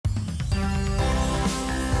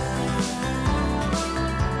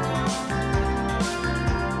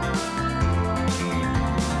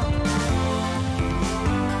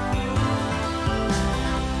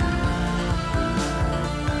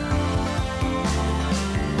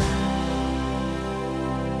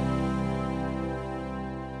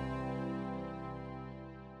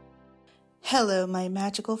Hello, my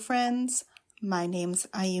magical friends. My name's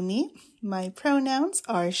Ayumi. My pronouns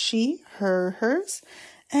are she, her, hers,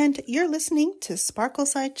 and you're listening to Sparkle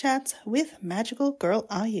Side Chats with Magical Girl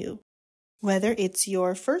Ayu. Whether it's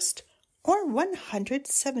your first or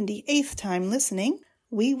 178th time listening,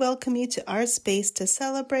 we welcome you to our space to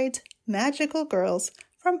celebrate magical girls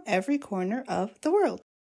from every corner of the world.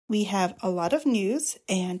 We have a lot of news,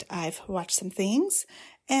 and I've watched some things,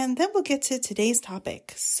 and then we'll get to today's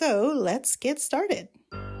topic. So let's get started.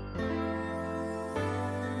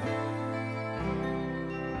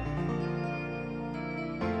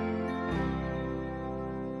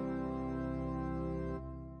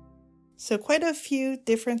 So quite a few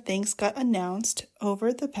different things got announced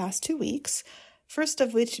over the past 2 weeks. First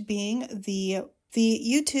of which being the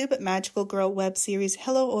YouTube Magical Girl web series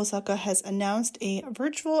Hello Osaka has announced a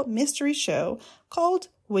virtual mystery show called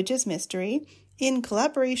Witch's Mystery in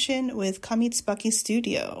collaboration with Kamitsubaki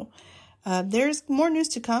Studio. There's more news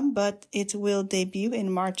to come, but it will debut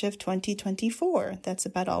in March of 2024. That's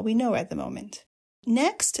about all we know at the moment.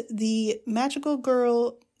 Next, the Magical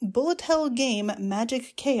Girl bullet hell game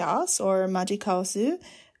Magic Chaos or Magikaosu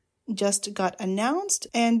just got announced,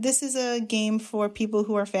 and this is a game for people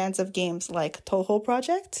who are fans of games like Touhou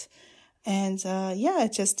Project. And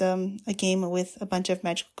it's just a game with a bunch of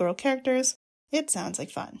Magical Girl characters. It sounds like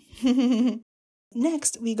fun.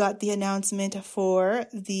 Next, we got the announcement for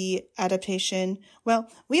the adaptation. Well,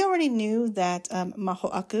 we already knew that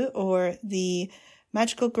Maho Aku, or the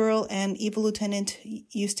Magical Girl and Evil Lieutenant,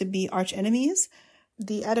 used to be arch enemies.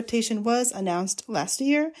 The adaptation was announced last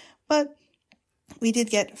year, but we did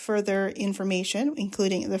get further information,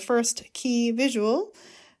 including the first key visual,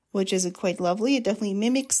 which is quite lovely. It definitely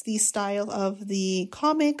mimics the style of the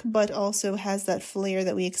comic, but also has that flair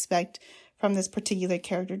that we expect from this particular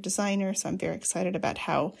character designer. So I'm very excited about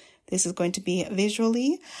how this is going to be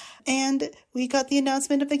visually. And we got the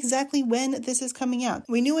announcement of exactly when this is coming out.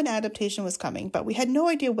 We knew an adaptation was coming, but we had no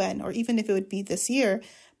idea when, or even if it would be this year.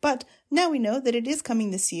 But now we know that it is coming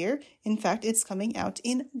this year. In fact, it's coming out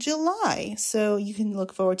in July. So you can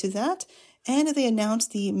look forward to that. And they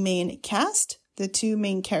announced the main cast, the two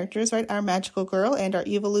main characters, right? Our Magical Girl and our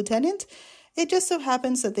Evil Lieutenant. It just so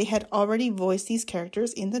happens that they had already voiced these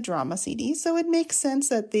characters in the drama CD. So it makes sense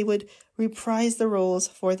that they would reprise the roles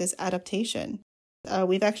for this adaptation.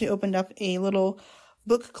 We've actually opened up a little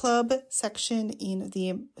book club section in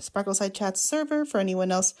the Sparkle Side Chats server for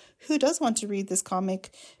anyone else who does want to read this comic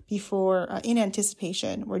before, in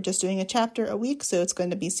anticipation. We're just doing a chapter a week, so it's going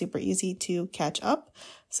to be super easy to catch up.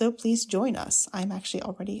 So please join us. I'm actually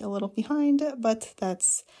already a little behind, but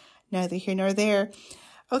that's neither here nor there.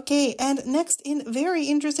 Okay, and next, in very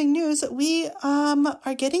interesting news, we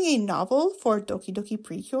are getting a novel for Doki Doki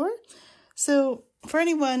Precure. So for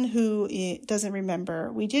anyone who doesn't remember,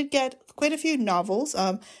 we did get quite a few novels.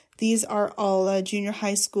 These are all junior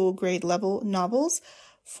high school grade level novels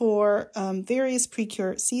for various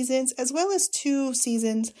Precure seasons, as well as 2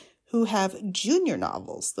 seasons who have junior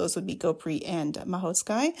novels. Those would be Gopri and Maho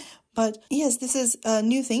Sky. But yes, this is a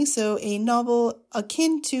new thing. So a novel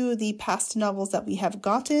akin to the past novels that we have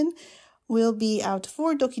gotten will be out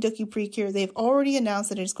for Doki Doki Precure. They've already announced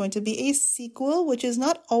that it's going to be a sequel, which is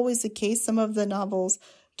not always the case. Some of the novels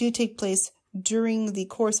do take place during the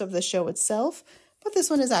course of the show itself, but this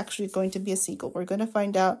one is actually going to be a sequel. We're going to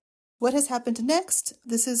find out what has happened next.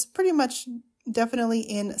 This is pretty much definitely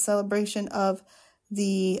in celebration of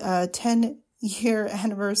the 10-year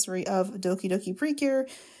anniversary of Doki Doki Precure.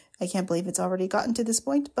 I can't believe it's already gotten to this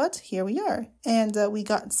point, but here we are. And we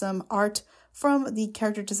got some art from the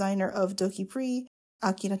character designer of Doki Pre,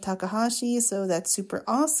 Akira Takahashi, so that's super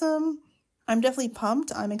awesome. I'm definitely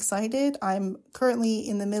pumped. I'm excited. I'm currently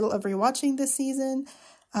in the middle of rewatching this season.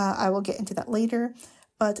 I will get into that later.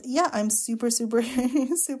 But yeah, I'm super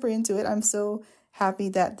into it. I'm so happy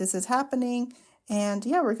that this is happening. And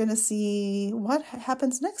yeah, we're going to see what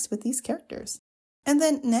happens next with these characters. And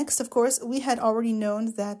then next, of course, we had already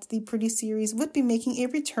known that the Pretty series would be making a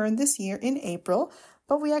return this year in April,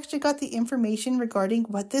 but we actually got the information regarding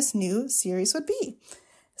what this new series would be.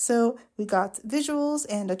 So we got visuals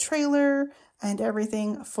and a trailer and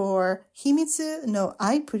everything for Himitsu no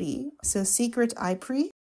Aipuri, so Secret Aipuri.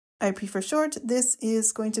 Aipuri for short. This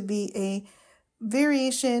is going to be a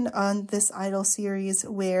variation on this idol series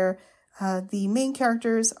where the main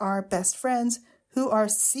characters are best friends who are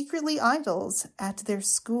secretly idols at their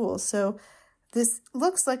school. So this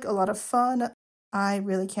looks like a lot of fun. I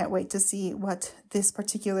really can't wait to see what this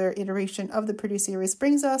particular iteration of the Pretty series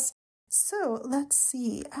brings us. So let's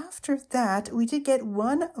see. After that, we did get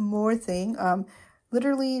one more thing.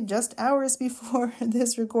 Literally just hours before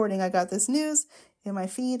this recording, I got this news. in my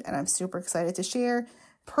feed, and I'm super excited to share.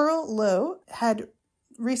 Pearl Low had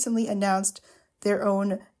recently announced their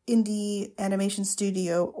own indie animation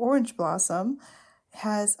studio. Orange Blossom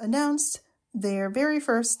has announced their very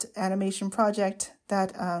first animation project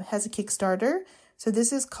that has a Kickstarter. So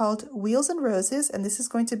this is called Wheels and Roses, and this is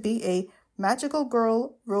going to be a Magical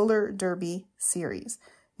Girl roller derby series.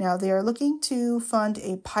 Now, they are looking to fund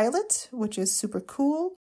a pilot, which is super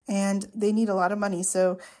cool, and they need a lot of money.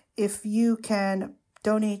 So if you can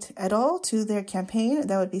donate at all to their campaign,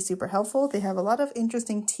 that would be super helpful. They have a lot of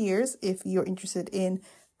interesting tiers if you're interested in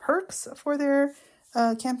perks for their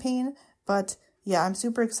campaign. But yeah, I'm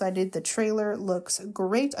super excited. The trailer looks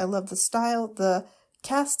great. I love the style, the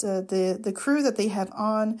cast, the crew that they have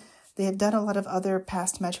on. They have done a lot of other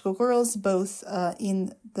past Magical Girls, both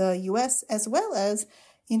in the US as well as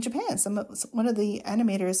in Japan. One of the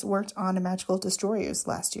animators worked on Magical Destroyers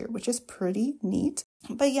last year, which is pretty neat.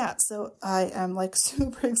 But yeah, so I am like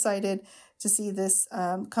super excited to see this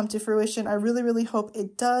come to fruition. I really, really hope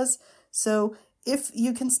it does. So if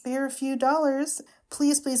you can spare a few dollars,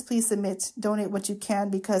 please, please, please donate what you can,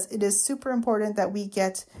 because it is super important that we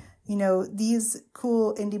get, these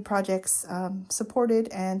cool indie projects supported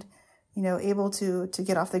and, able to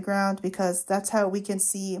get off the ground, because that's how we can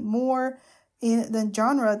see more in the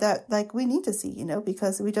genre that like we need to see,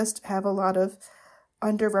 because we just have a lot of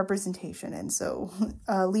underrepresentation. And so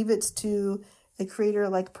leave it to a creator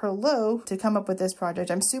like Pearl Low to come up with this project.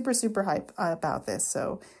 I'm super, super hype about this.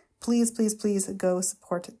 So please, please, please go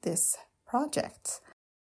support this project.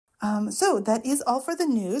 So that is all for the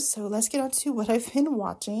news. So let's get on to what I've been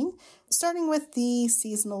watching. Starting with the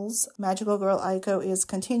seasonals, Magical Girl Aiko is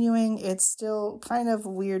continuing. It's still kind of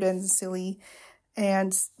weird and silly.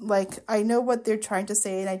 And like, I know what they're trying to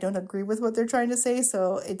say and I don't agree with what they're trying to say.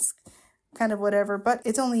 So it's kind of whatever, but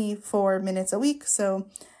it's only 4 minutes a week. So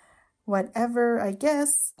whatever, I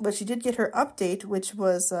guess. But she did get her update, which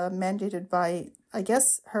was mandated by, I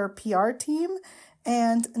guess, her PR team.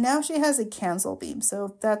 And now she has a cancel beam.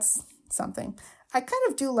 So that's something. I kind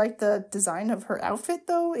of do like the design of her outfit,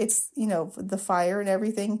 though. It's, the fire and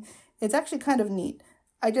everything. It's actually kind of neat.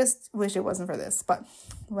 I just wish it wasn't for this, but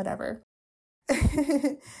whatever.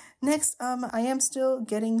 Next, I am still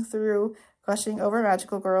getting through Gushing Over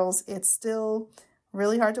Magical Girls. It's still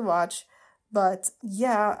really hard to watch. But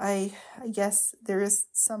yeah, I guess there is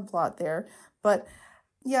some plot there. But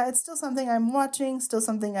yeah, it's still something I'm watching, still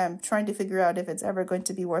something I'm trying to figure out if it's ever going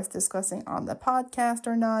to be worth discussing on the podcast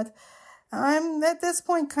or not. I'm at this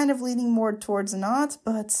point kind of leaning more towards not,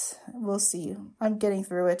 but we'll see. I'm getting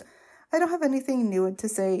through it. I don't have anything new to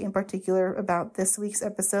say in particular about this week's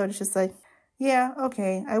episode. It's just like, yeah,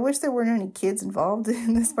 okay. I wish there weren't any kids involved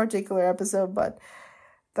in this particular episode, but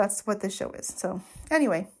that's what this show is. So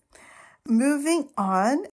anyway, moving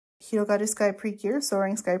on. Hirogaru Sky Precure,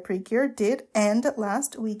 Soaring Sky Precure, did end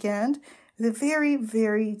last weekend with a very,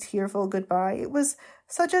 very tearful goodbye. It was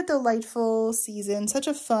such a delightful season, such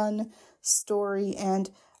a fun story,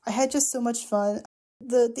 and I had just so much fun.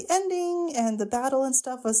 The ending and the battle and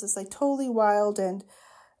stuff was just like totally wild, and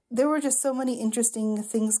there were just so many interesting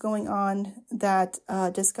things going on that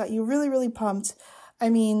just got you really, really pumped.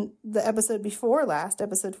 I mean, the episode before last,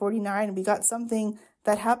 episode 49, we got something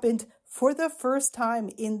that happened for the first time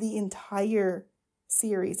in the entire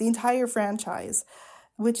series, the entire franchise,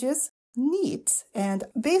 which is neat. And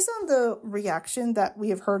based on the reaction that we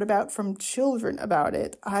have heard about from children about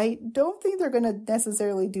it, I don't think they're going to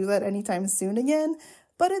necessarily do that anytime soon again,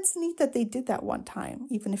 but it's neat that they did that one time,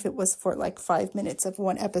 even if it was for like 5 minutes of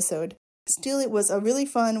one episode. Still, it was a really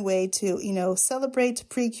fun way to, celebrate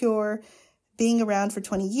Precure being around for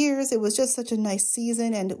 20 years. It was just such a nice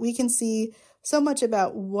season, and we can see so much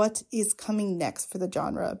about what is coming next for the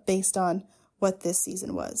genre based on what this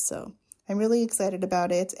season was. So I'm really excited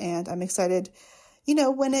about it, and I'm excited,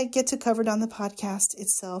 when I get to cover it on the podcast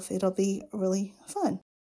itself, it'll be really fun.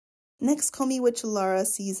 Next, Komi Witch Lara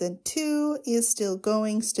Season 2 is still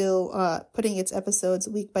going, still putting its episodes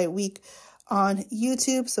week by week on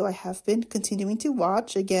YouTube, so I have been continuing to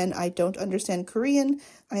watch. Again, I don't understand Korean.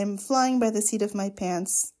 I am flying by the seat of my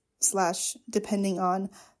pants, / depending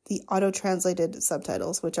on the auto-translated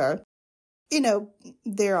subtitles, which are,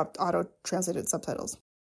 they're auto-translated subtitles.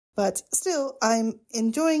 But still, I'm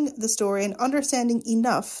enjoying the story and understanding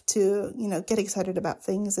enough to, get excited about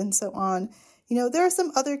things and so on. There are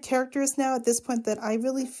some other characters now at this point that I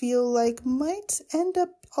really feel like might end up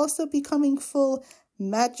also becoming full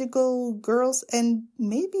magical girls and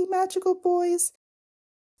maybe magical boys.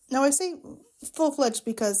 Now, I say full-fledged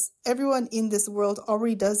because everyone in this world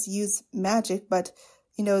already does use magic, but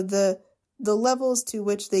the the levels to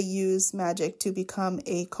which they use magic to become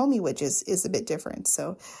a komi witch is a bit different.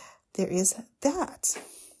 So there is that.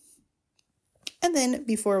 And then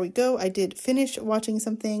before we go, I did finish watching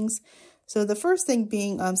some things. So the first thing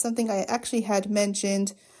being something I actually had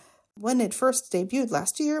mentioned when it first debuted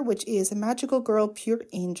last year, which is Magical Girl Pure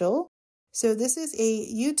Angel. So this is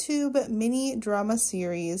a YouTube mini drama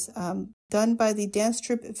series done by the dance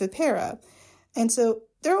troupe Vipera. And so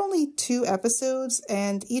there are only 2 episodes,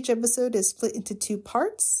 and each episode is split into 2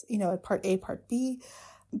 parts, part A, part B.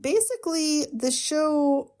 Basically, the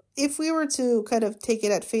show, if we were to kind of take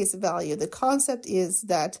it at face value, the concept is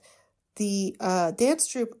that the dance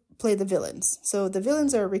troupe play the villains. So the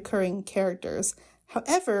villains are recurring characters.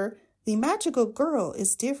 However, the magical girl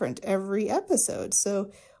is different every episode.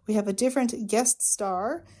 So we have a different guest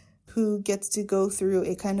star who gets to go through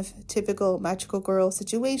a kind of typical magical girl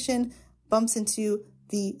situation, bumps into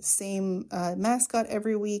the same mascot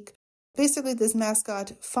every week. Basically, this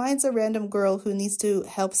mascot finds a random girl who needs to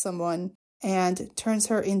help someone and turns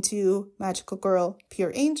her into Magical Girl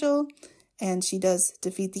Pure Angel, and she does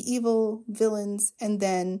defeat the evil villains, and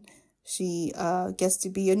then she gets to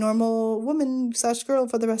be a normal woman/girl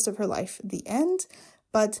for the rest of her life. The end.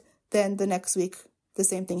 But then the next week, the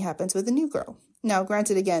same thing happens with a new girl. Now,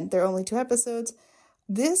 granted, again, there are only 2 episodes.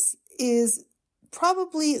 This is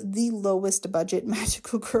probably the lowest budget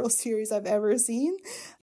magical girl series I've ever seen.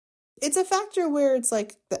 It's a factor where it's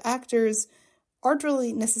like the actors aren't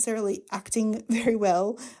really necessarily acting very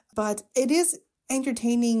well, but it is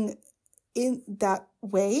entertaining in that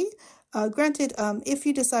way. Granted, if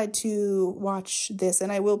you decide to watch this,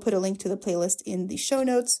 and I will put a link to the playlist in the show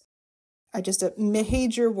notes, just a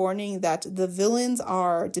major warning that the villains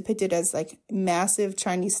are depicted as like massive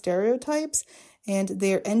Chinese stereotypes, and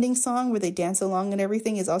their ending song where they dance along and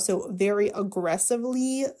everything is also very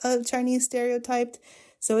aggressively Chinese stereotyped.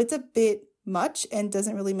 So it's a bit much and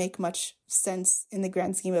doesn't really make much sense in the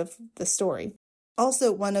grand scheme of the story.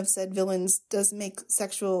 Also, one of said villains does make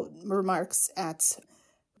sexual remarks at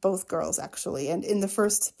both girls, actually. And in the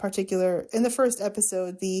first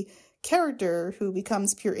episode, the character who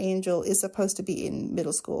becomes Pure Angel is supposed to be in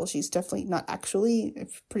middle school. She's definitely not actually. I'm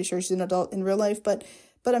pretty sure she's an adult in real life, but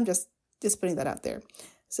I'm just putting that out there.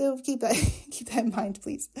 So keep that in mind,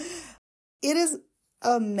 please. It is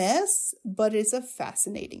a mess, but it's a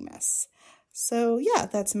fascinating mess. So yeah,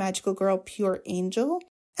 that's Magical Girl Pure Angel.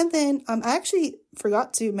 And then I actually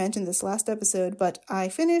forgot to mention this last episode, but I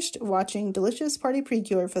finished watching Delicious Party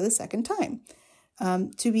Precure for the second time.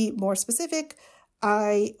 To be more specific,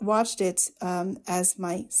 I watched it as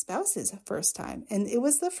my spouse's first time. And it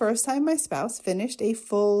was the first time my spouse finished a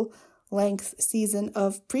full-length season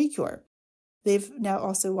of Precure. They've now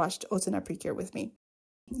also watched Otana Precure with me.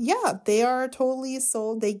 Yeah, they are totally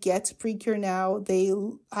sold. They get Precure now.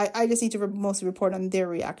 I just need to mostly report on their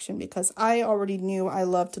reaction because I already knew I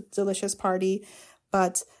loved Delicious Party,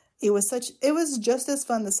 but it was just as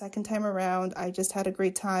fun the second time around. I just had a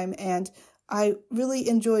great time, and I really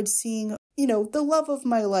enjoyed seeing, the love of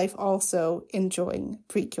my life also enjoying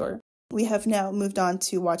Precure. We have now moved on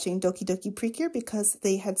to watching Doki Doki Precure because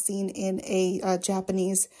they had seen in a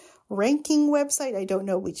Japanese ranking website, I don't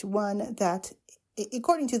know which one, that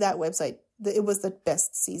according to that website, it was the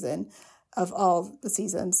best season of all the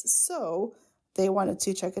seasons. So they wanted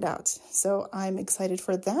to check it out. So I'm excited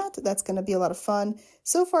for that. That's going to be a lot of fun.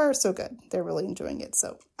 So far, so good. They're really enjoying it.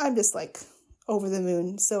 So I'm just like over the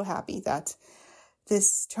moon, so happy that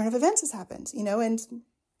this turn of events has happened, and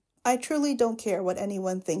I truly don't care what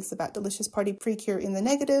anyone thinks about Delicious Party Precure in the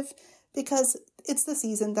negative, because it's the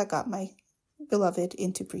season that got my beloved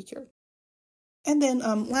into Precure. And then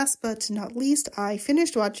last but not least, I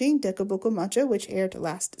finished watching Dekaboko Matcha, which aired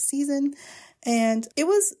last season, and it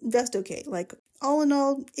was just okay. Like, all in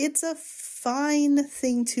all, it's a fine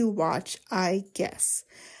thing to watch, I guess.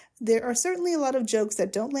 There are certainly a lot of jokes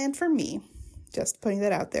that don't land for me, just putting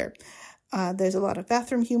that out there. There's a lot of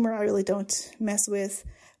bathroom humor I really don't mess with,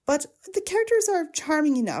 but the characters are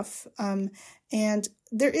charming enough, and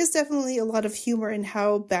there is definitely a lot of humor in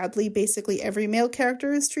how badly basically every male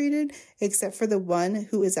character is treated, except for the one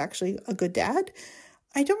who is actually a good dad.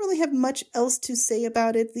 I don't really have much else to say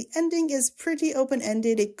about it. The ending is pretty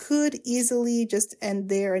open-ended. It could easily just end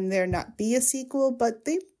there and there not be a sequel, but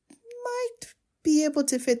they might be able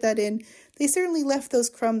to fit that in. They certainly left those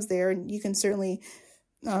crumbs there, and you can certainly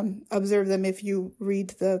observe them if you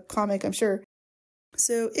read the comic, I'm sure.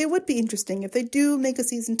 So it would be interesting. If they do make a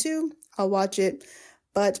season 2, I'll watch it,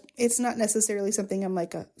 but it's not necessarily something I'm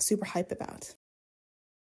like a super hype about.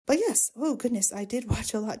 But yes, oh goodness, I did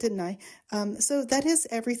watch a lot, didn't I? So that is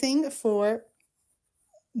everything for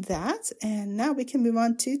that, and now we can move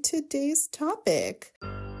on to today's topic.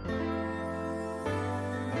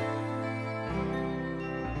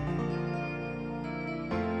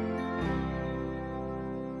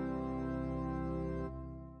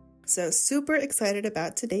 So super excited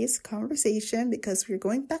about today's conversation because we're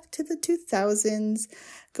going back to the 2000s,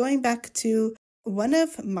 going back to one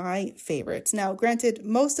of my favorites. Now, granted,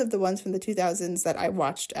 most of the ones from the 2000s that I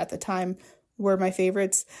watched at the time were my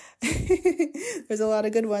favorites. There's a lot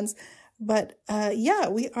of good ones. But yeah,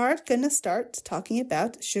 we are going to start talking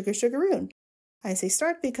about Sugar Rune. I say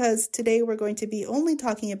start because today we're going to be only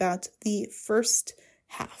talking about the first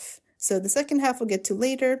half. So the second half we'll get to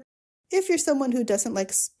later. If you're someone who doesn't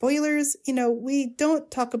like spoilers, we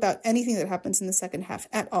don't talk about anything that happens in the second half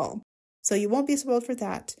at all. So you won't be spoiled for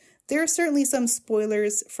that. There are certainly some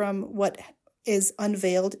spoilers from what is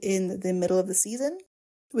unveiled in the middle of the season,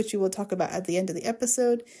 which we will talk about at the end of the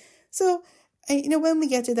episode. So, when we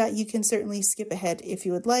get to that, you can certainly skip ahead if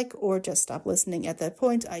you would like, or just stop listening at that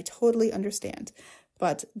point. I totally understand.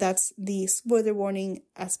 But that's the spoiler warning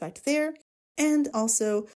aspect there. And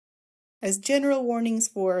also, as general warnings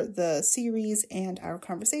for the series and our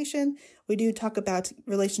conversation, we do talk about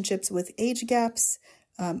relationships with age gaps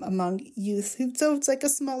among youth. So it's like a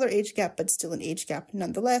smaller age gap, but still an age gap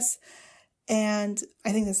nonetheless. And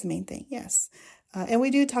I think that's the main thing, yes. And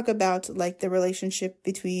we do talk about like the relationship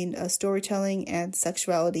between storytelling and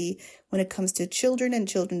sexuality when it comes to children and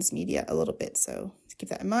children's media a little bit. So keep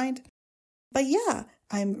that in mind. But yeah,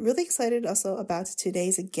 I'm really excited also about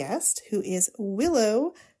today's guest, who is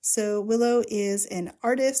Willow. So Willow is an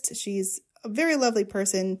artist. She's a very lovely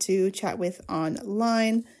person to chat with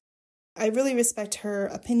online. I really respect her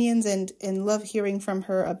opinions and love hearing from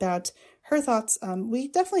her about her thoughts. We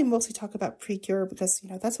definitely mostly talk about Precure because,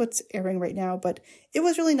 that's what's airing right now. But it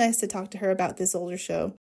was really nice to talk to her about this older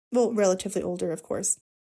show. Well, relatively older, of course.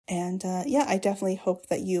 And yeah, I definitely hope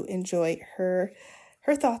that you enjoy her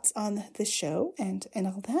thoughts on the show and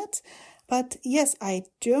all that. But yes, I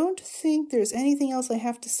don't think there's anything else I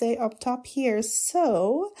have to say up top here.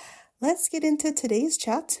 So let's get into today's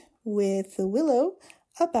chat with Willow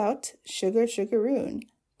about Sugar Rune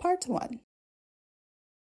Part 1.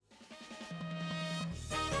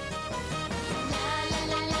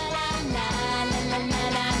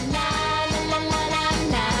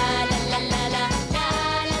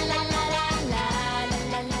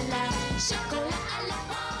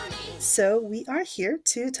 So we are here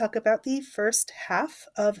to talk about the first half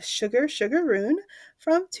of Sugar Rune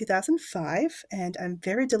from 2005, and I'm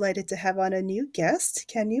very delighted to have on a new guest.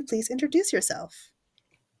 Can you please introduce yourself?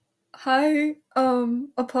 Hi,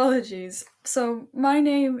 apologies. So my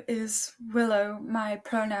name is Willow. My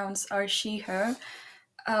pronouns are she, her.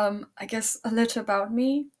 I guess a little about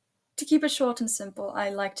me. To keep it short and simple, I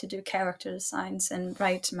like to do character designs and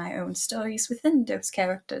write my own stories within those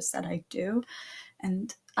characters that I do.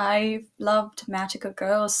 And I've loved magical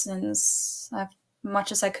girls since as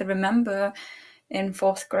much as I could remember in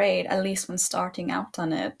fourth grade, at least when starting out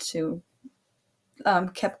on it, to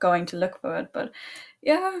kept going to look for it. But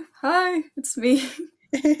yeah, hi, it's me.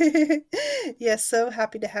 Yes, so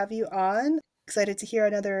happy to have you on. Excited to hear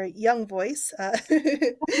another young voice.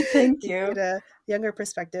 Thank To you. get a younger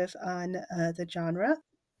perspective on the genre.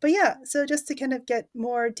 But yeah, so just to kind of get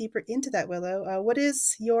more deeper into that, Willow, what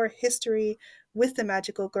is your history with the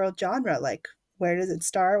magical girl genre? Like, where does it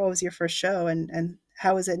start? What was your first show, and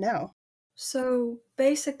how is it now? So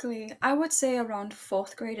basically, I would say around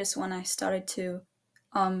fourth grade is when I started to,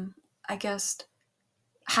 I guess,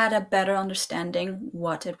 had a better understanding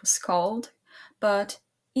what it was called. But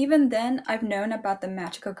even then, I've known about the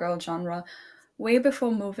magical girl genre way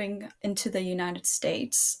before moving into the United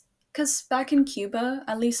States. Because back in Cuba,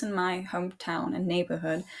 at least in my hometown and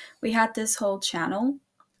neighborhood, we had this whole channel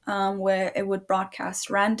where it would broadcast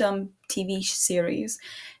random TV series.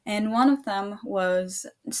 And one of them was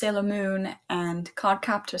Sailor Moon and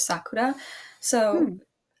Cardcaptor Sakura. So Hmm.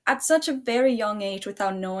 at such a very young age,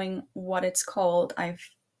 without knowing what it's called, I've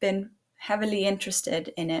been heavily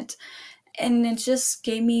interested in it. And it just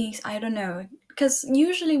gave me, I don't know, because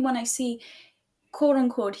usually when I see quote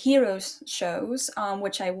unquote heroes shows,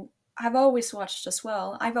 which I have always watched as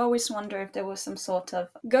well, I've always wondered if there was some sort of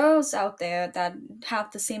girls out there that have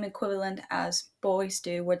the same equivalent as boys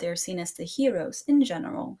do, where they're seen as the heroes in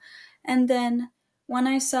general. And then when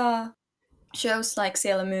I saw shows like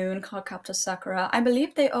Sailor Moon, Cardcaptor Sakura, I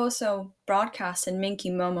believe they also broadcasted Minky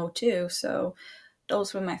Momo too, so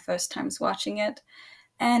those were my first times watching it.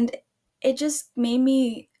 And it just made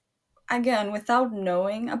me, again, without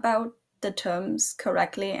knowing about the terms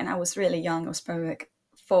correctly, and I was really young, I was probably like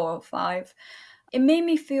 4 or 5, it made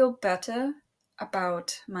me feel better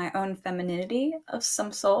about my own femininity of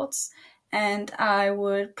some sorts, and I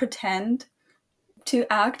would pretend to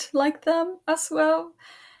act like them as well.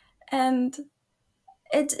 And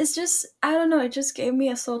it's just, I don't know, it just gave me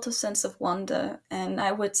a sort of sense of wonder, and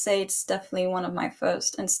I would say it's definitely one of my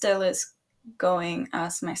first, and still is going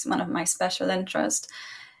as my one of my special interests.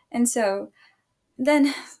 And so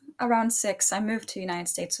then around 6, I moved to the United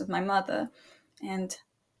States with my mother, and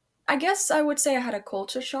I guess I would say I had a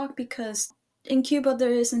culture shock because in Cuba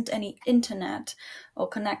there isn't any internet or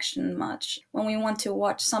connection much. When we want to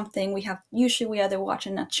watch something, we either watch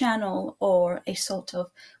in a channel or a sort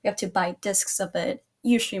of we have to buy discs of it,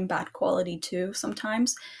 usually in bad quality too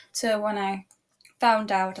sometimes. So when I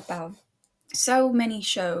found out about so many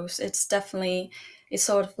shows, it's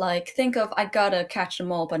sort of like think of I gotta catch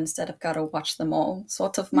them all, but instead I've gotta watch them all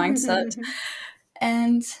sort of mindset.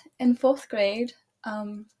 And in fourth grade,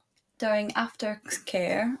 during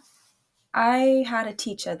aftercare, I had a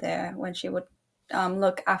teacher there when she would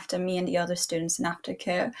look after me and the other students in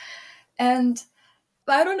aftercare. And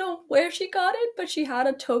I don't know where she got it, but she had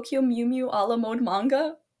a Tokyo Mew Mew a la mode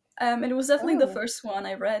manga. And it was definitely the Oh. first one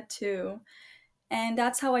I read too. And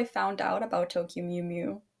that's how I found out about Tokyo Mew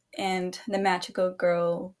Mew and the magical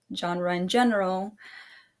girl genre in general,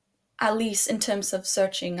 at least in terms of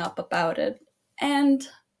searching up about it. And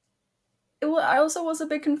I also was a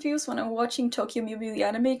bit confused when I was watching Tokyo Mew Mew the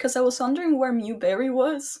anime because I was wondering where Mewberry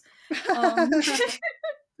was. Um,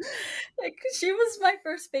 like, she was my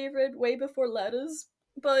first favorite way before Letters,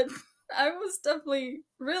 but I was definitely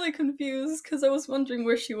really confused because I was wondering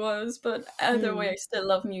where she was. But either way, Hmm. I still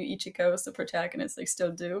love Mew Ichiko as the protagonist. I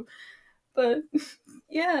still do. But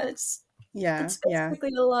yeah, Yeah, it's yeah.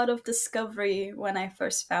 basically a lot of discovery when I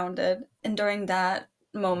first found it. And during that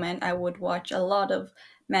moment, I would watch a lot of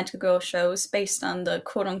Magical Girl shows based on the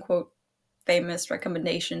quote unquote famous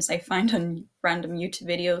recommendations I find on random YouTube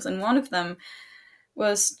videos. And one of them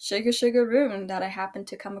was Sugar Rune that I happened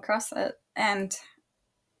to come across it. And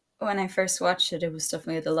when I first watched it, it was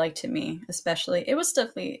definitely a delight to me, especially. It was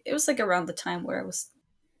like around the time where I was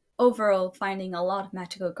overall finding a lot of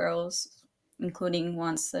magical girls, including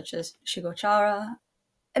ones such as Shigochara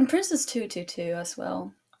and Princess Tutu as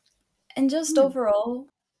well. And just Hmm. overall,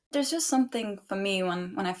 there's just something for me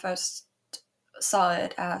when I first saw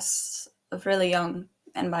it as a really young,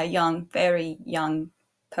 and by young, very young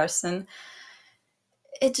person.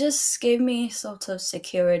 It just gave me sort of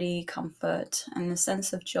security, comfort, and a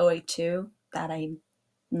sense of joy too that I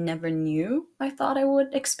never knew I thought I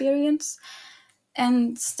would experience.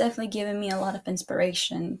 And it's definitely given me a lot of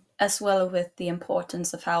inspiration, as well with the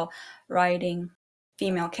importance of how writing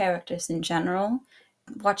female characters in general.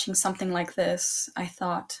 Watching something like this, I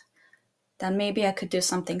thought that maybe I could do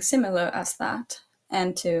something similar as that,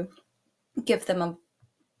 and to give them a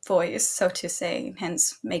voice, so to say,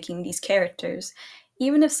 hence making these characters.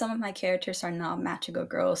 Even if some of my characters are not magical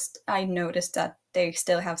girls, I noticed that they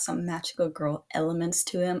still have some magical girl elements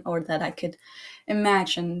to them, or that I could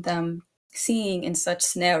imagine them seeing in such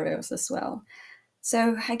scenarios as well.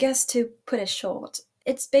 So, I guess to put it short,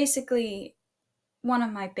 it's basically one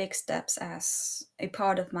of my big steps as a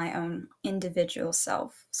part of my own individual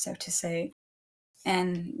self, so to say.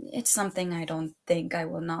 And it's something I don't think I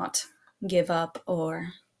will not give up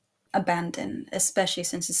or abandon, especially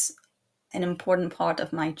since it's an important part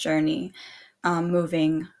of my journey,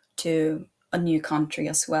 moving to a new country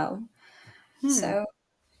as well. Hmm. So,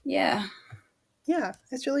 yeah. Yeah,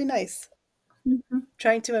 it's really nice. Mhm.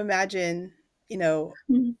 Trying to imagine, you know,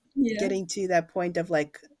 Yeah. getting to that point of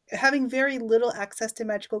like having very little access to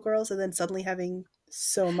magical girls and then suddenly having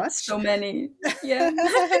so much. So many. Yeah.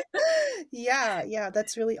 Yeah, yeah,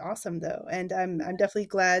 that's really awesome though. And I'm definitely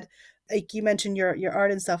glad like you mentioned your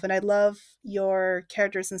art and stuff and I love your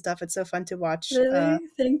characters and stuff. It's so fun to watch Really? you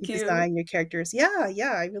Thank you. design your characters. Yeah,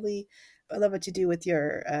 yeah, I love what you do with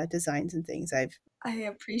your designs and things. I've I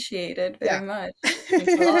appreciate it very yeah. much.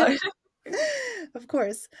 Means a lot. Of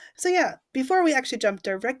course. So yeah, before we actually jump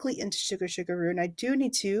directly into Sugar Rune, I do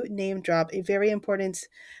need to name drop a very important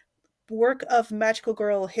work of magical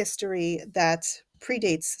girl history that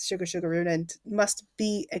predates Sugar Rune and must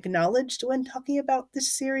be acknowledged when talking about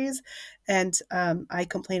this series. And I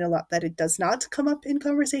complain a lot that it does not come up in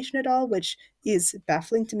conversation at all, which is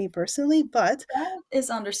baffling to me personally. But That is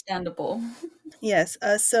understandable. yes,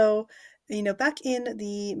 so back in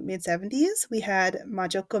the mid 70s, we had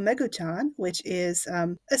Majoko Megu-chan, which is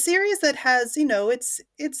a series that has,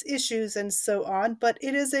 its issues and so on, but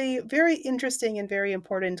it is a very interesting and very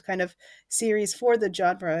important kind of series for the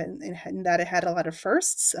genre in that it had a lot of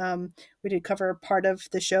firsts. We did cover part of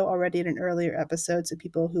the show already in an earlier episode, so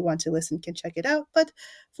people who want to listen can check it out. But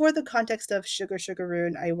for the context of Sugar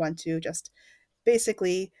Rune, I want to just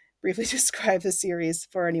basically briefly describe the series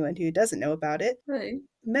for anyone who doesn't know about it. Right.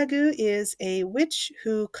 Megu is a witch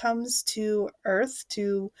who comes to Earth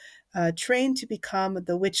to train to become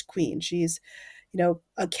the Witch Queen. She's,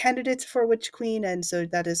 a candidate for Witch Queen, and so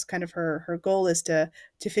that is kind of her goal is to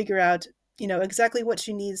figure out, exactly what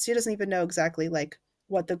she needs. She doesn't even know exactly like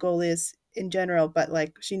what the goal is in general, but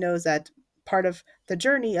like she knows that part of the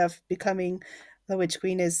journey of becoming the Witch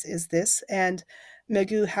Queen is this. And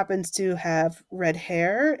Megu happens to have red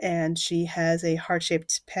hair, and she has a heart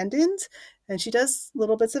shaped pendant, and she does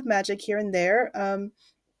little bits of magic here and there.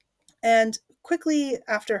 And quickly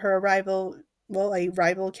after her arrival, well, a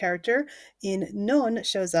rival character in Non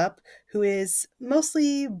shows up who is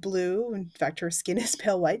mostly blue. In fact, her skin is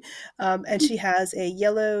pale white. And she has a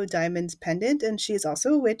yellow diamond pendant. And she is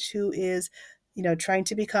also a witch who is, trying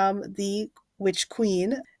to become the Witch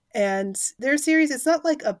Queen. And their series, it's not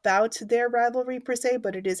like about their rivalry per se,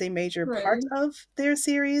 but it is a major part Right. of their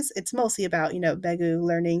series. It's mostly about, Begu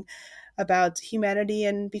learning about humanity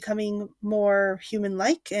and becoming more human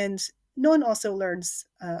like. And no one also learns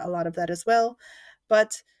a lot of that as well.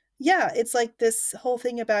 But yeah, it's like this whole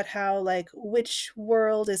thing about how, like, which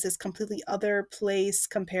world is this completely other place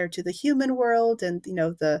compared to the human world, and,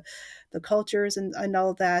 the cultures and all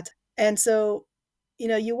of that. And so,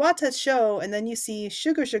 you watch a show and then you see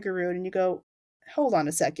Sugar Rune and you go, hold on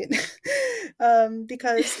a second.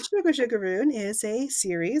 Because Sugar Rune is a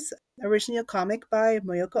series, originally a comic by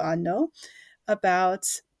Moyoko Anno, about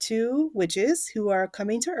two witches who are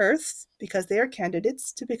coming to Earth because they are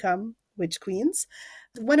candidates to become witch queens.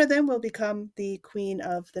 One of them will become the queen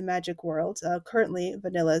of the magic world. Currently,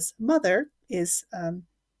 Vanilla's mother is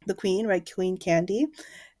the queen, right? Queen Candy.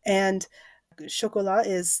 And Chocolat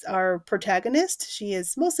is our protagonist. She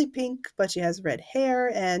is mostly pink, but she has red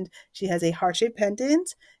hair and she has a heart shaped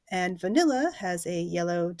pendant. And Vanilla has a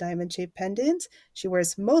yellow diamond shaped pendant. She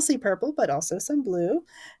wears mostly purple, but also some blue,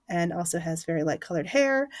 and also has very light colored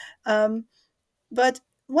hair. But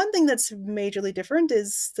one thing that's majorly different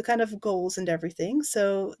is the kind of goals and everything.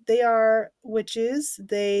 So they are witches.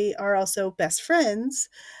 They are also best friends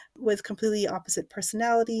with completely opposite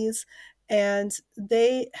personalities. And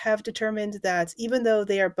they have determined that even though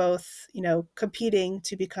they are both, competing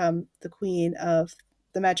to become the queen of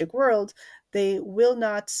the magic world, they will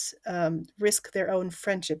not risk their own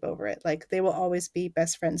friendship over it. Like they will always be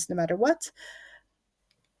best friends no matter what.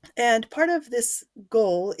 And part of this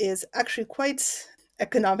goal is actually quite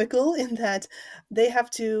economical in that they have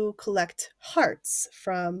to collect hearts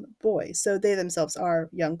from boys. So they themselves are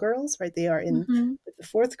young girls, right? They are in Mm-hmm. the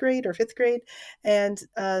fourth grade or fifth grade, and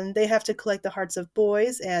they have to collect the hearts of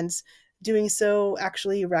boys. And doing so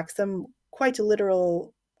actually racks them quite a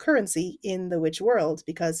literal currency in the witch world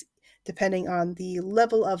because depending on the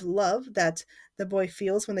level of love that the boy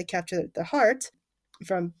feels when they capture the heart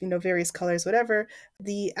from various colors, whatever,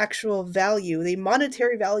 the actual value, the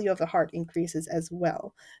monetary value of the heart increases as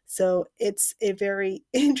well. So it's a very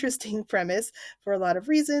interesting premise for a lot of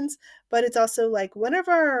reasons, but it's also like one of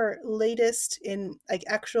our latest in like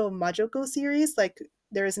actual Majoko series. Like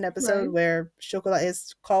there is an episode Right. where Chocolat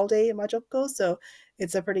is called a Majoko, so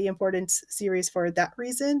it's a pretty important series for that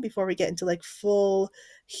reason before we get into like full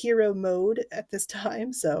hero mode at this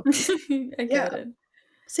time. So I yeah. get it.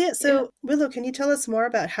 So yeah, Yeah. so Willow, can you tell us more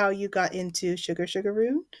about how you got into Sugar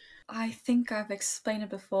Rune? I think I've explained it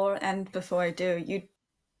before, and before I do, you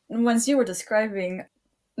once you were describing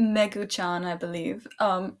Megu-chan, I believe.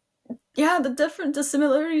 Yeah, the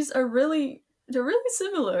similarities are they're really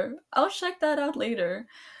similar. I'll check that out later.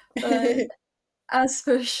 But as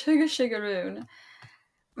for Sugar Rune,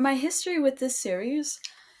 my history with this series,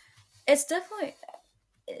 it's definitely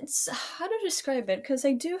it's how to describe it because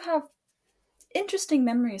I do have interesting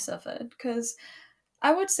memories of it. Because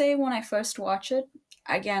I would say when I first watched it,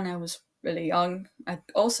 again I was really young,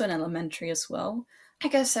 also in elementary as well. I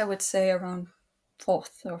guess I would say around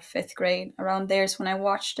fourth or fifth grade. Around there's when I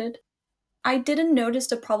watched it. I didn't notice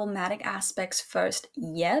the problematic aspects first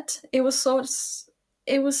yet. It was just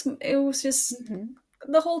Mhm.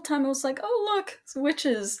 the whole time I was like, oh look, it's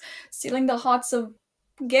witches stealing the hearts of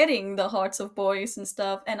getting the hearts of boys and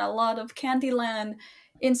stuff, and a lot of Candyland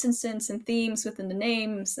instances and themes within the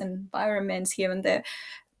names and environments here and there.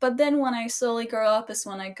 But then when I slowly grow up is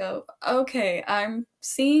when I go, okay, I'm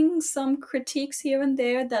seeing some critiques here and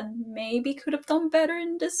there that maybe could have done better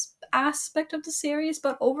in this aspect of the series,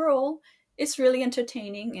 but overall, it's really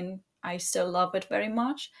entertaining and I still love it very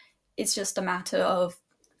much. It's just a matter of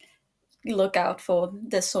look out for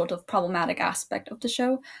this sort of problematic aspect of the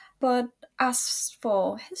show. But as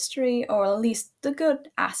for history, or at least the good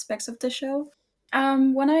aspects of the show,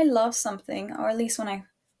 when I love something, or at least when I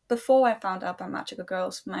before I found out about Magical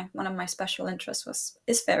Girls, my one of my special interests was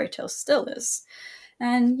is fairy tales, still is,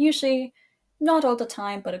 and usually not all the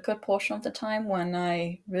time, but a good portion of the time when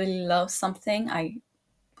I really love something, I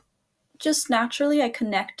just naturally I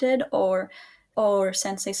connected or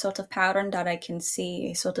sense a sort of pattern that I can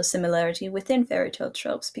see a sort of similarity within fairy tale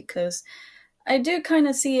tropes because I do kind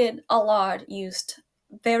of see it a lot used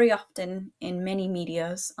very often in many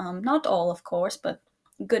medias. Not all, of course, but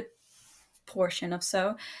a good portion of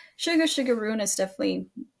so. Sugar Rune is definitely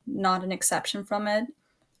not an exception from it.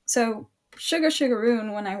 So Sugar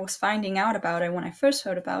Rune, when I was finding out about it, when I first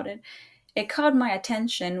heard about it, it caught my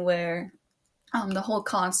attention where the whole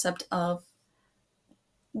concept of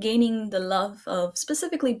gaining the love of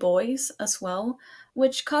specifically boys as well,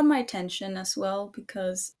 which caught my attention as well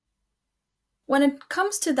because when it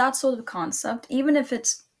comes to that sort of concept, even if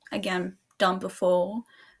it's again done before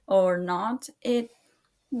or not, it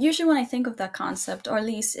usually when I think of that concept, or at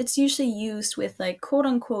least it's usually used with like quote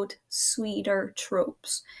unquote sweeter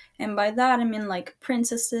tropes. And by that I mean like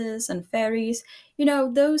princesses and fairies,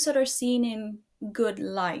 those that are seen in good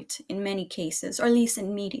light in many cases, or at least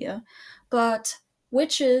in media. But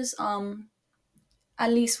witches,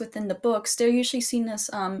 at least within the books, they're usually seen as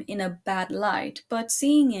in a bad light. But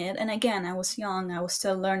seeing it, and again, I was young, I was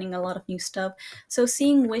still learning a lot of new stuff. So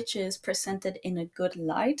seeing witches presented in a good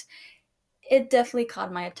light, it definitely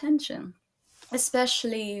caught my attention.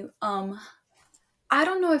 Especially, I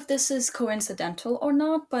don't know if this is coincidental or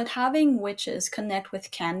not, but having witches connect with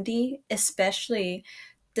candy, especially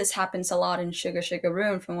this happens a lot in Sugar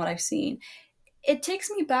Rune from what I've seen. It takes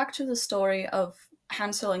me back to the story of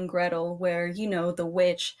Hansel and Gretel, where the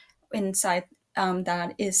witch inside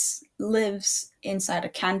that is lives inside a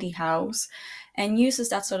candy house, and uses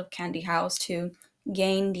that sort of candy house to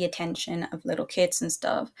gain the attention of little kids and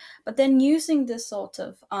stuff. But then using this sort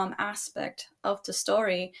of aspect of the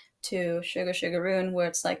story to Sugar Rune, where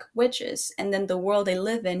it's like witches, and then the world they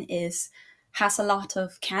live in is has a lot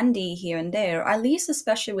of candy here and there, at least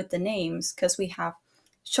especially with the names, because we have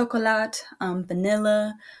chocolate,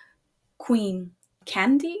 vanilla, queen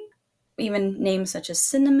candy, even names such as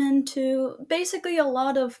cinnamon too. Basically, a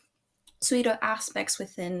lot of sweeter aspects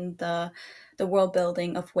within the world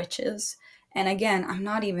building of witches. And again, I'm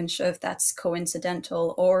not even sure if that's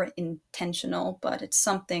coincidental or intentional, but it's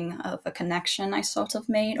something of a connection I sort of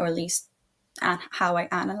made, or at least how I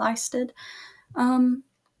analyzed it.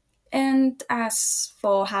 And as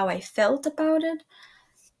for how I felt about it,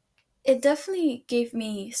 it definitely gave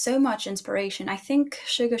me so much inspiration. I think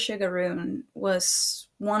Sugar Rune was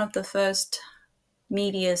one of the first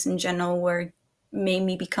medias in general where it made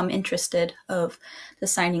me become interested of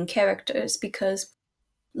designing characters because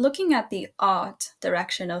looking at the art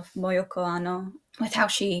direction of Moyoko Ano with how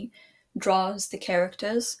she draws the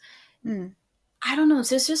characters, I don't know,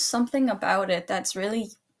 there's just something about it that's really,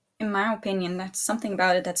 in my opinion, that's something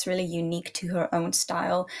about it that's really unique to her own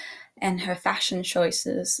style, and her fashion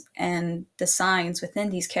choices and designs within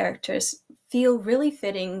these characters feel really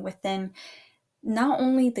fitting within not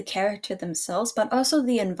only the character themselves, but also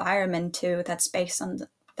the environment too that's based on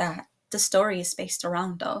that the story is based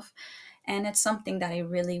around of. And it's something that I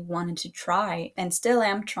really wanted to try and still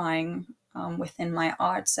am trying within my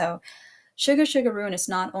art. So Sugar Rune is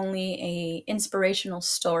not only a inspirational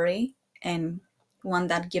story and one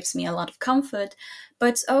that gives me a lot of comfort, but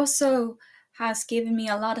it's also has given me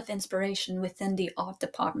a lot of inspiration within the art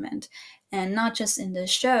department, and not just in the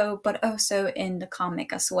show but also in the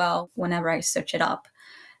comic as well whenever I search it up,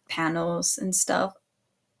 panels and stuff.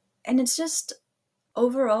 And it's just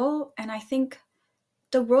overall, and I think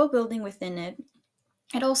the world building within it,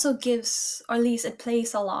 it also gives, or at least it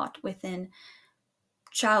plays a lot within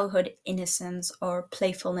childhood innocence or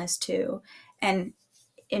playfulness too. And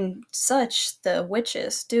in such, the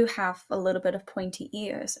witches do have a little bit of pointy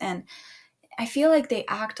ears, and I feel like they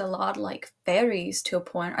act a lot like fairies to a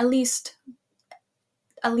point, at least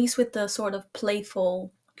with the sort of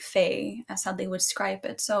playful fae, as how they would describe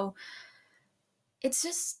it. So it's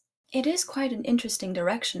just, it is quite an interesting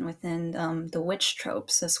direction within the witch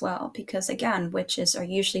tropes as well, because again, witches are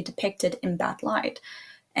usually depicted in bad light.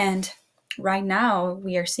 And right now,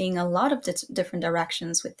 we are seeing a lot of different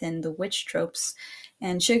directions within the witch tropes.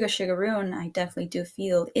 And Sugar Rune, I definitely do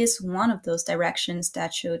feel, is one of those directions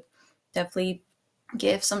that should definitely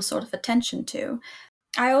give some sort of attention to.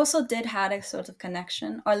 I also did had a sort of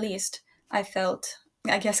connection, or at least I felt,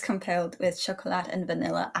 I guess, compelled with Chocolate and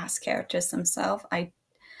Vanilla as characters themselves. I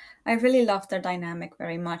really love their dynamic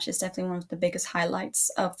very much. It's definitely one of the biggest highlights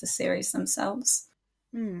of the series themselves.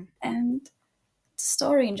 Hmm. And the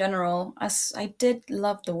story in general, as I did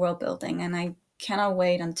love the world building, and I cannot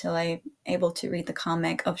wait until I'm able to read the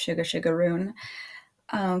comic of Sugar Rune,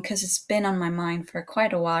 because it's been on my mind for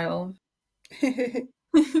quite a while.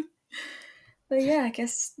 But yeah, I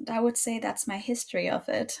guess I would say that's my history of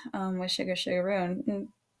it, with Sugar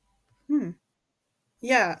Rune. Hmm.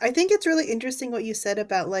 Yeah, I think it's really interesting what you said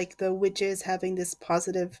about like the witches having this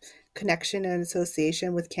positive connection and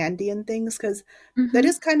association with candy and things, because that Mm-hmm.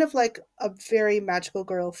 is kind of like a very magical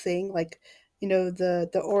girl thing. Like,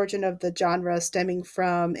 the origin of the genre stemming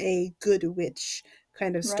from a good witch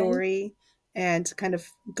kind of Right, story and kind of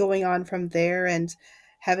going on from there and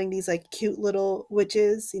having these like cute little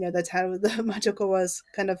witches. That's how the magical was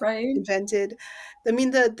kind of right. invented. I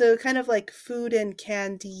mean, the kind of like food and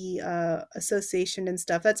candy association and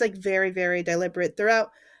stuff, that's like very, very deliberate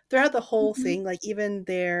throughout the whole Mm-hmm. thing. Like even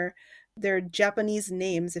their Japanese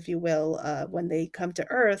names, if you will, when they come to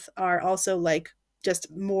Earth, are also like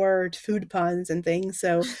just more food puns and things.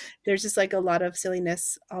 So there's just like a lot of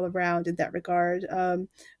silliness all around in that regard. Oh,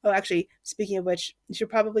 actually, speaking of which, you should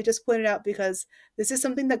probably just point it out because this is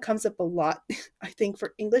something that comes up a lot, I think,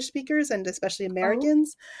 for English speakers and especially Oh,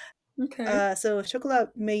 Americans. okay. So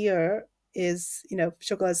Chocolat Meilleur is,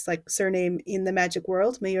 Chocolat's like surname in the magic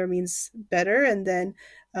world. Meilleur means better. And then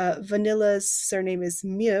Vanilla's surname is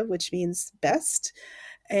Mieux, which means best.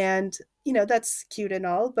 And, that's cute and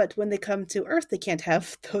all. But when they come to Earth, they can't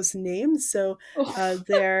have those names. So Oh,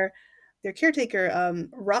 their caretaker,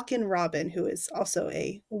 Rockin' Robin, who is also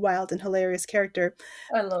a wild and hilarious character,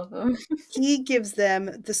 I love them. he gives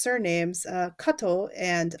them the surnames Kato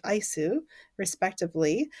and Aisu,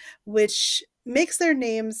 respectively, which makes their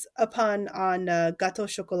names a pun on gato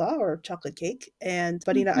chocolat or chocolate cake and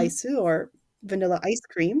barina Mhm. aisu or vanilla ice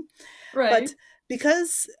cream. Right. But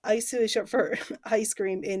because aisu is short for ice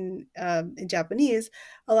cream in Japanese,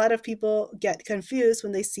 a lot of people get confused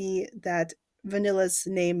when they see that Vanilla's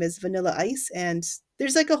name is Vanilla Ice, and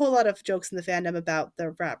there's like a whole lot of jokes in the fandom about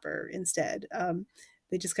the rapper instead.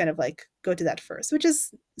 They just kind of like go to that first, which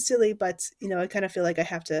is silly, but I kind of feel like I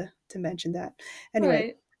have to mention that. Anyway,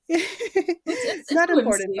 Right. It's not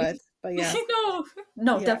important, whimsy. but yeah, No,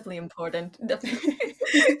 no, yeah. definitely important. Definitely.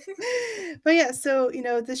 But yeah, so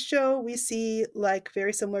this show we see like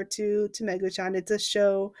very similar to Megu-chan. It's a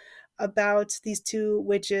show about these two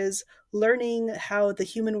witches learning how the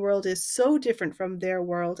human world is so different from their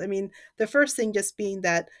world. I mean, the first thing just being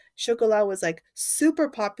that Chocolat was like super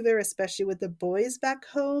popular, especially with the boys back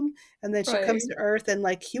home, and then she comes Right. to Earth and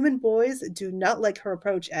like human boys do not like her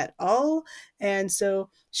approach at all. And so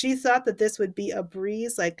she thought that this would be a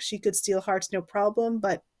breeze, like she could steal hearts no problem,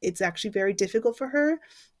 but it's actually very difficult for her.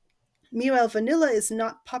 Meanwhile, Vanilla is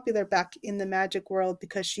not popular back in the magic world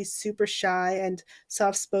because she's super shy and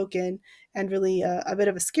soft spoken and really a bit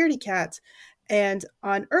of a scaredy cat. And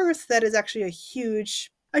on Earth, that is actually a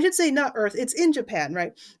huge, I should say not Earth, it's in Japan,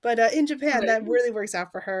 right? But in Japan, Right. that really works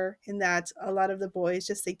out for her in that a lot of the boys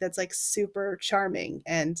just think that's like super charming.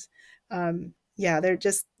 And yeah, they're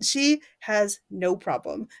just, she has no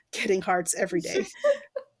problem getting hearts every day.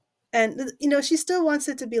 And she still wants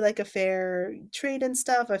it to be like a fair trade and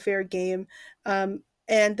stuff, a fair game. And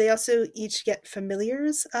they also each get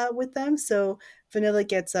familiars with them. So Vanilla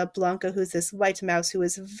gets Blanca, who's this white mouse who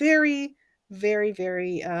is very, very,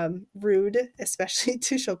 very rude, especially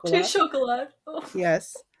to Too Chocolat. chocolate. Oh.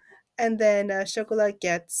 Yes. And then Chocolat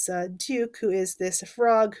gets Duke, who is this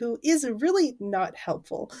frog who is really not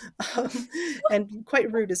helpful um, and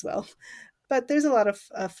quite rude as well. But there's a lot of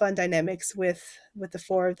fun dynamics with the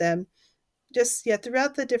four of them. Just yeah,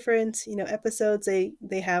 throughout the different episodes,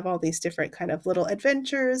 they have all these different kind of little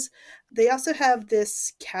adventures. They also have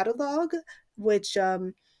this catalog which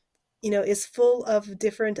is full of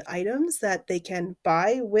different items that they can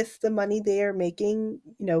buy with the money they are making,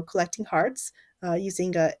 collecting hearts,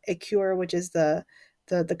 using a cure, which is the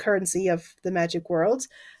currency of the magic world,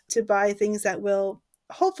 to buy things that will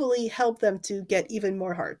hopefully help them to get even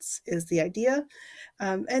more hearts, is the idea.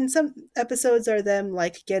 And some episodes are them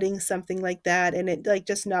like getting something like that and it like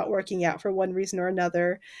just not working out for one reason or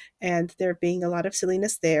another, and there being a lot of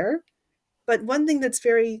silliness there. But one thing that's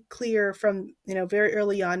very clear from, very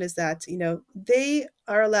early on is that, they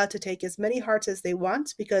are allowed to take as many hearts as they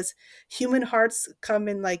want because human hearts come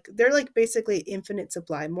in like, they're like basically infinite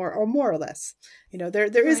supply, more or less.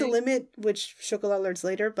 There is a Right. limit, which Chocolat learns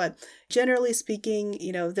later, but generally speaking,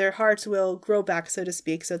 their hearts will grow back, so to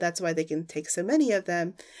speak. So that's why they can take so many of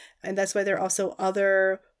them. And that's why there are also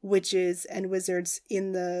other witches and wizards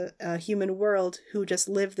in the human world who just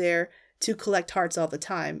live there to collect hearts all the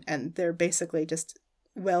time, and they're basically just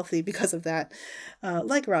wealthy because of that.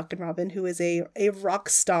 Like Rock and Robin, who is a rock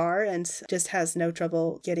star and just has no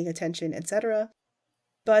trouble getting attention, etc.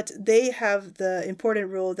 But they have the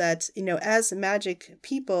important rule that, as magic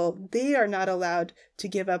people, they are not allowed to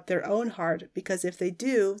give up their own heart because if they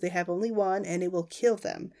do, they have only one and it will kill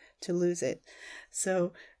them to lose it.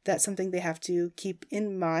 So that's something they have to keep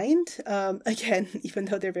in mind. Again, even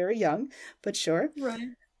though they're very young, but sure. Right.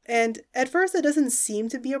 And at first, it doesn't seem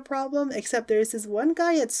to be a problem, except there's this one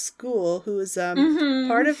guy at school who's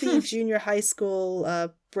part of the Mm-hmm. junior high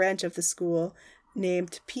school branch of the school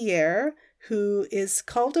named Pierre, who is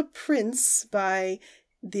called a prince by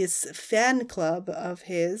this fan club of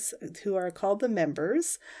his, who are called the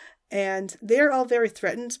members. And they're all very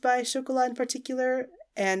threatened by Chocolat in particular.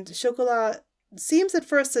 And Chocolat seems at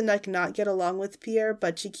first to like not get along with Pierre,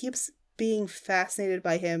 but she keeps being fascinated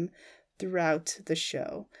by him throughout the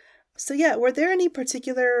show. So yeah, were there any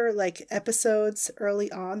particular like episodes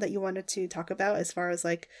early on that you wanted to talk about as far as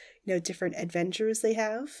like, different adventures they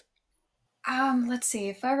have? Let's see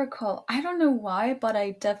if I recall. I don't know why, but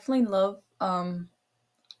I definitely love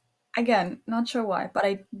again, not sure why, but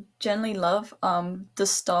I generally love the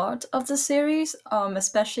start of the series,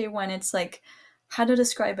 especially when it's like, how to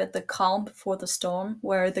describe it, the calm before the storm,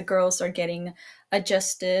 where the girls are getting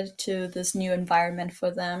adjusted to this new environment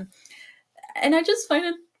for them. And I just find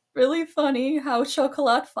it really funny how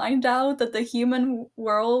Chocolat find out that the human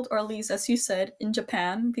world, or at least as you said, in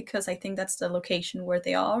Japan, because I think that's the location where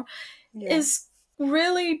they are, Yeah. is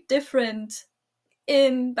really different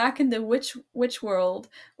in back in the witch world,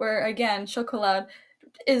 where again Chocolat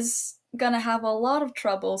is gonna have a lot of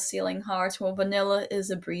trouble sealing hearts, while vanilla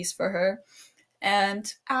is a breeze for her.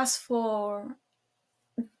 And as for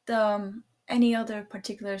the any other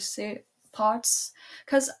particular parts,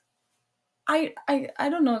 because I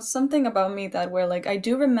don't know, something about me that where like I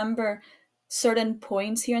do remember certain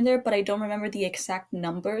points here and there, but I don't remember the exact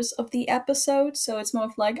numbers of the episode. So it's more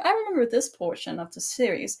of like I remember this portion of the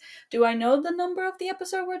series. Do I know the number of the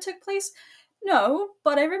episode where it took place? No,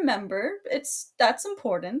 but I remember. That's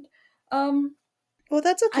important. Um, Well,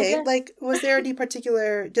 that's I okay. guess. Like, was there any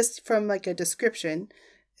particular, just from like a description,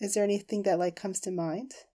 is there anything that like comes to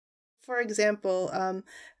mind? For example,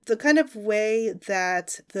 the kind of way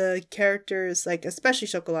that the characters, like especially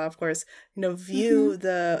Chocolat, of course, Mhm. view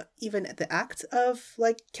the even the act of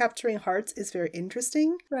like capturing hearts is very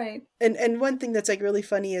interesting. Right. And one thing that's like really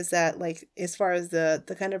funny is that like as far as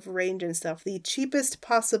the kind of range and stuff, the cheapest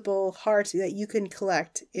possible heart that you can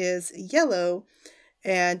collect is yellow,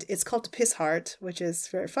 and it's called Piss Heart, which is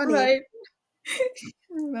very funny. Right. And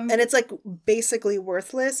Remember. it's like basically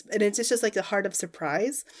worthless, and it's just like a heart of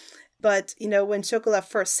surprise. But when Chocolat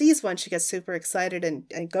first sees one, she gets super excited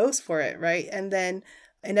and goes for it, right? And then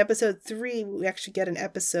in episode 3, we actually get an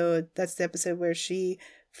episode, that's the episode where she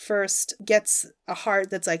first gets a heart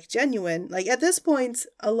that's like genuine. Like at this point,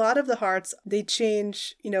 a lot of the hearts they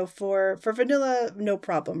change, for vanilla, no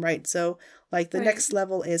problem, right? So like the Right. next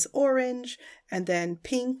level is orange and then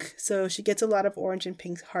pink. So she gets a lot of orange and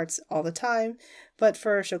pink hearts all the time. But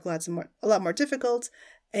for Chocolat, it's a lot more difficult.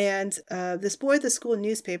 And this boy at the school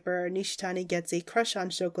newspaper, Nishitani, gets a crush on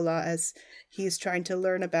Chocolat as he's trying to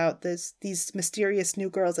learn about these mysterious new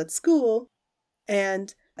girls at school.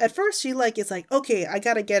 And at first she like is like, okay, I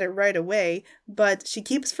gotta get it right away, but she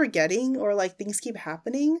keeps forgetting or like things keep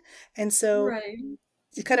happening. And so Right.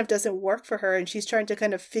 it kind of doesn't work for her, and she's trying to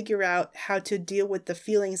kind of figure out how to deal with the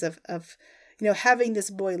feelings of having this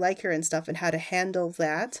boy like her and stuff, and how to handle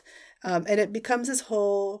that. And it becomes this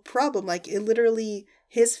whole problem, like it literally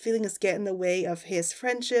his feelings get in the way of his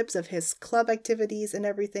friendships, of his club activities and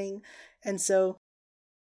everything. And so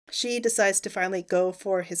she decides to finally go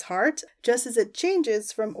for his heart just as it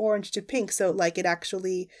changes from orange to pink, so like it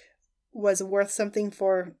actually was worth something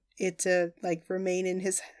for it to like remain in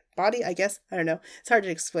his body, I guess. I don't know. It's hard to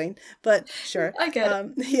explain, but sure. I get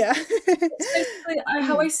it. Yeah. It's basically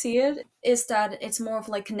how I see it is that it's more of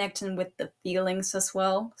like connecting with the feelings as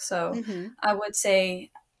well. So Mm-hmm. I would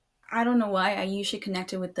say I don't know why I usually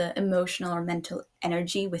connect it with the emotional or mental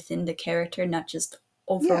energy within the character, not just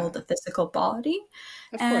overall Yeah, the physical body.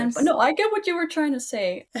 of And but course. no, I get what you were trying to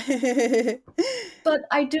say. But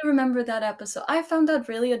I do remember that episode. I found that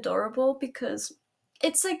really adorable because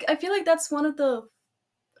it's like I feel like that's one of the,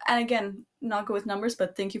 and again, not go with numbers,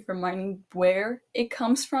 but thank you for reminding where it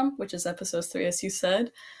comes from, which is episode 3, as you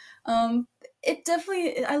said. Um, it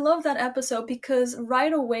definitely, I love that episode because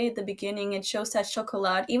right away at the beginning, it shows that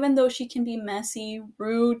Chocolat, even though she can be messy,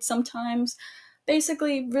 rude sometimes,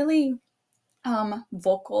 basically really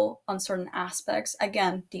vocal on certain aspects.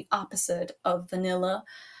 Again, the opposite of Vanilla.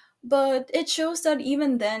 But it shows that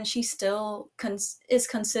even then, she still is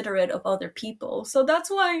considerate of other people. So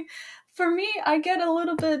that's why, for me, I get a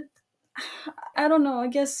little bit, I don't know, I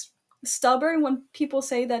guess stubborn when people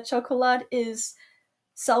say that Chocolat is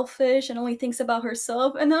selfish and only thinks about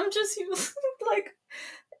herself. And I'm just like,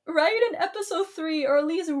 right in episode 3, or at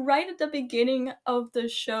least right at the beginning of the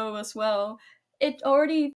show as well, it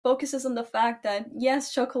already focuses on the fact that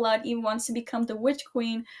yes, Chocolat even wants to become the Witch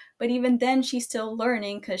Queen, but even then she's still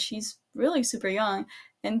learning because she's really super young.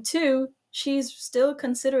 And 2, she's still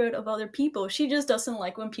considerate of other people. She just doesn't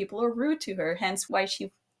like when people are rude to her, hence why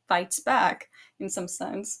she fights back in some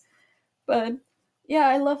sense. But yeah,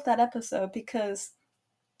 I love that episode because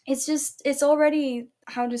it's already,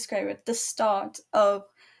 how to describe it, the start of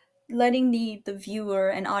letting the viewer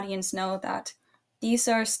and audience know that these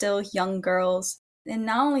are still young girls, and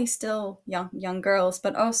not only still young girls,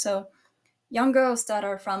 but also young girls that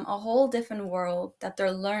are from a whole different world that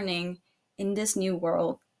they're learning in this new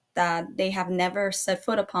world that they have never set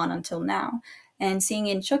foot upon until now. And seeing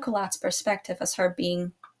in Chocolat's perspective as her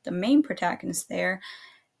being the main protagonist there.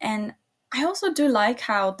 And I also do like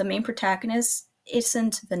how the main protagonist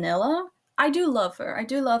isn't Vanilla. I do love her. I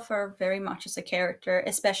do love her very much as a character,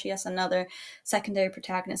 especially as another secondary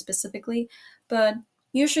protagonist specifically. But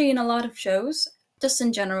usually in a lot of shows, just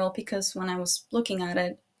in general, because when I was looking at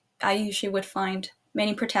it, I usually would find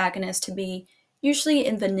many protagonists to be usually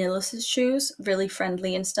in Vanilla's shoes, really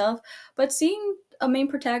friendly and stuff. But seeing a main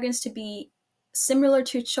protagonist to be similar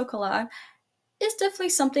to Chocolat is definitely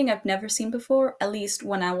something I've never seen before, at least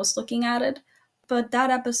when I was looking at it. But that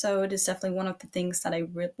episode is definitely one of the things that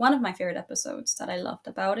one of my favorite episodes that I loved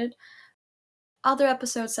about it. Other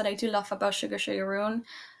episodes that I do love about Sugar Rune,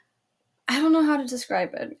 I don't know how to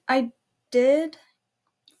describe it. I did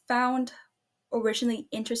found originally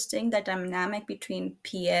interesting the dynamic between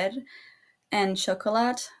Pierre and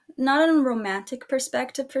Chocolat. Not in a romantic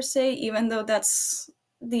perspective per se, even though that's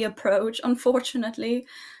the approach, unfortunately.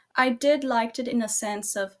 I did liked it in a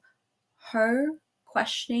sense of her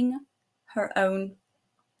questioning her own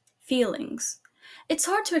feelings. It's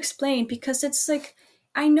hard to explain because it's like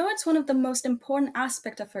I know it's one of the most important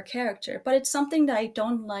aspects of her character, but it's something that I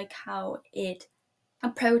don't like how it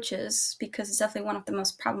approaches because it's definitely one of the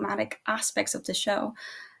most problematic aspects of the show.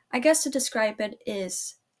 I guess to describe it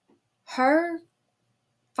is her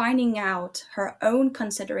finding out her own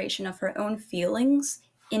consideration of her own feelings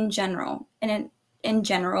in general, in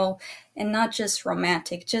general, and not just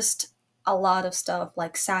romantic, just a lot of stuff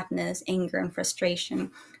like sadness, anger, and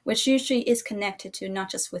frustration, which usually is connected to not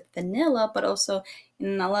just with Vanilla, but also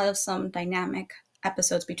in a lot of some dynamic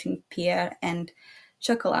episodes between Pierre and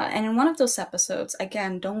Chocolat. And in one of those episodes,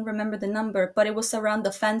 again, don't remember the number, but it was around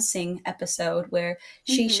the fencing episode where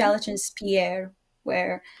she Mm-hmm. challenges Pierre,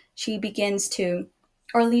 where she begins to,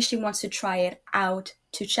 or at least she wants to try it out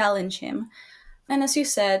to challenge him. And as you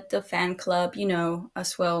said, the fan club,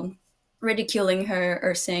 as well, ridiculing her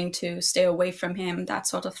or saying to stay away from him, that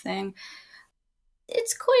sort of thing.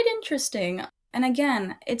 It's quite interesting. And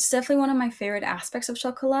again, it's definitely one of my favorite aspects of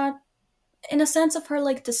Chocolat, in a sense of her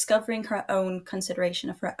like discovering her own consideration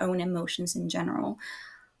of her own emotions in general.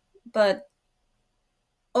 But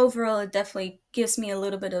overall, it definitely gives me a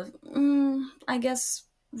little bit of, I guess,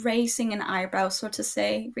 raising an eyebrow, so to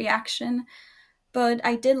say, reaction. But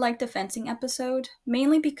I did like the fencing episode,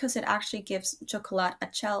 mainly because it actually gives Chocolat a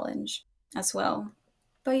challenge as well.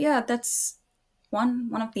 But yeah, that's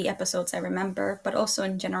one of the episodes I remember, but also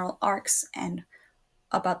in general arcs and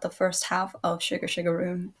about the first half of Sugar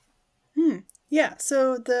Rune. Hmm. Yeah,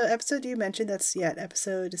 so the episode you mentioned, that's, yeah,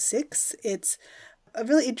 episode 6. It's a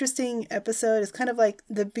really interesting episode. It's kind of like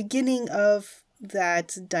the beginning of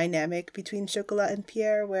that dynamic between Chocolat and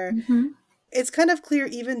Pierre, where Mm-hmm. it's kind of clear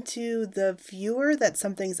even to the viewer that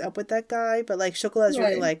something's up with that guy, but like Chocolat's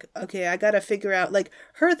really Right. like, okay, I gotta figure out, like,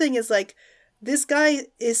 her thing is like, this guy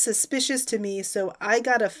is suspicious to me, so I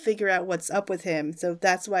gotta figure out what's up with him. So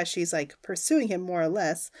that's why she's like pursuing him more or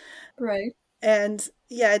less. Right. And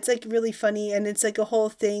yeah, it's like really funny. And it's like a whole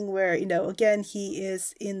thing where, again, he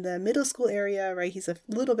is in the middle school area, right? He's a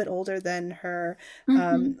little bit older than her.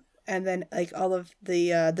 Mm-hmm. and then like all of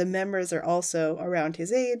the members are also around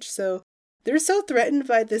his age, so they're so threatened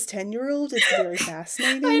by this 10-year-old. It's very I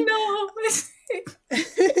fascinating. know.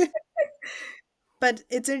 But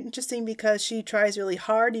it's interesting because she tries really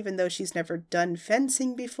hard, even though she's never done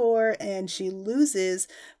fencing before, and she loses.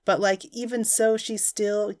 But, like, even so, she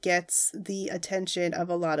still gets the attention of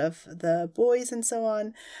a lot of the boys and so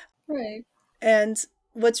on. Right. And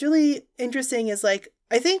what's really interesting is like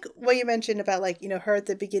I think what you mentioned about like, her at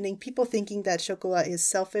the beginning, people thinking that Chocolat is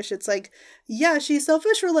selfish. It's like, yeah, she's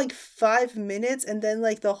selfish for like 5 minutes and then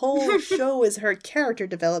like the whole show is her character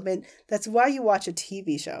development. That's why you watch a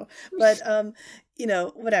TV show. But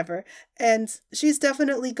whatever. And she's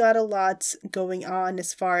definitely got a lot going on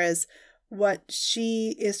as far as what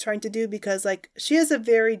she is trying to do because like she has a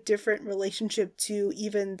very different relationship to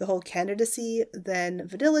even the whole candidacy than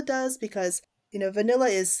Vanilla does because Vanilla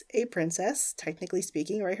is a princess, technically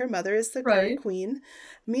speaking, right? Her mother is the current Right. queen.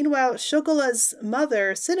 Meanwhile, Chocola's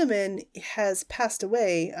mother, Cinnamon, has passed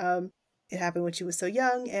away. It happened when she was so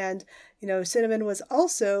young, and Cinnamon was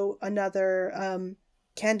also another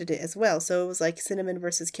candidate as well. So it was like Cinnamon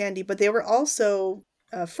versus Candy, but they were also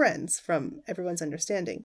friends from everyone's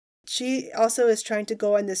understanding. She also is trying to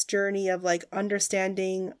go on this journey of like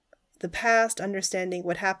understanding the past, understanding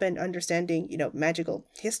what happened, understanding, magical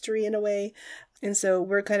history in a way. And so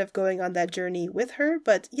we're kind of going on that journey with her.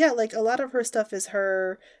 But yeah, like a lot of her stuff is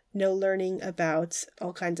her, learning about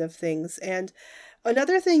all kinds of things. And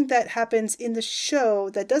another thing that happens in the show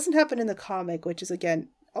that doesn't happen in the comic, which is again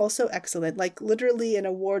also excellent, like literally an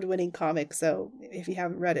award winning comic. So if you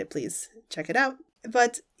haven't read it, please check it out.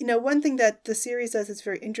 But, one thing that the series does that's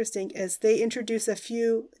very interesting is they introduce a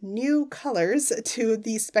few new colors to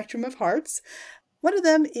the spectrum of hearts. One of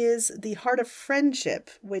them is the Heart of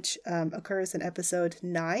Friendship, which occurs in episode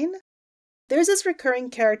 9. There's this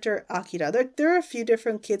recurring character, Akira. There are a few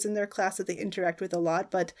different kids in their class that they interact with a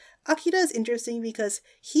lot, but Akira is interesting because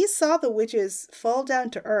he saw the witches fall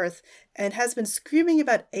down to Earth and has been screaming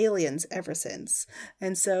about aliens ever since.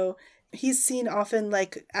 And so he's seen often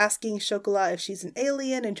like asking Chocolat if she's an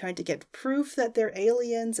alien and trying to get proof that they're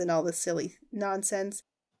aliens and all this silly nonsense.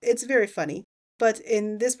 It's very funny. But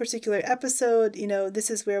in this particular episode, this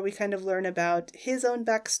is where we kind of learn about his own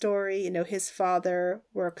backstory. His father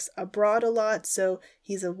works abroad a lot, so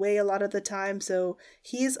he's away a lot of the time. So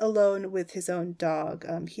he's alone with his own dog,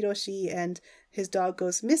 Hiroshi, and his dog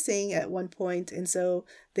goes missing at one point, and so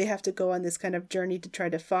they have to go on this kind of journey to try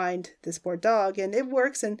to find this poor dog, and it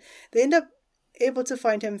works, and they end up able to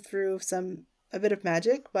find him through a bit of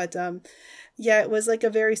magic, but yeah, it was like a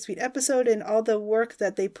very sweet episode, and all the work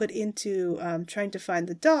that they put into trying to find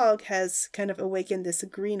the dog has kind of awakened this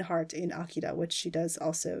green heart in Akira, which she does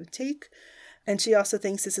also take. And she also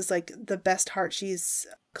thinks this is like the best heart she's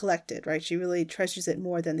collected, right? She really treasures it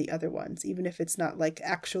more than the other ones, even if it's not like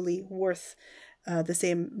actually worth the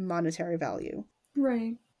same monetary value.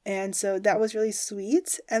 Right. And so that was really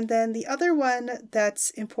sweet. And then the other one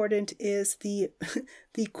that's important is the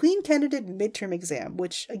the Queen Candidate midterm exam,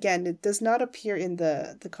 which again it does not appear in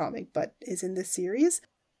the comic, but is in this series.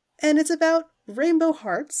 And it's about rainbow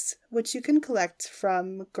hearts, which you can collect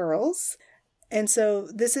from girls. And so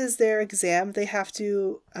this is their exam. They have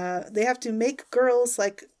to make girls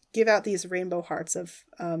like give out these rainbow hearts of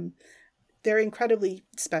they're incredibly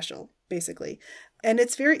special, basically. And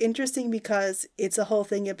it's very interesting because it's a whole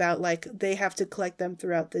thing about like they have to collect them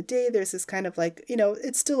throughout the day. There's this kind of like,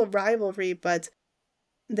 it's still a rivalry, but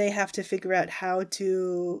they have to figure out how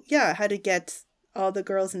to get all the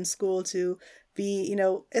girls in school to be,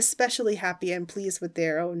 especially happy and pleased with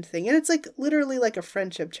their own thing. And it's like literally like a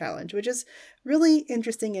friendship challenge, which is really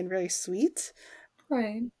interesting and very sweet.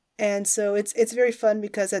 Right. And so it's very fun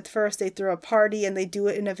because at first they throw a party and they do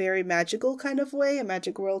it in a very magical kind of way, a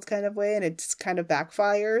magic world kind of way, and it kind of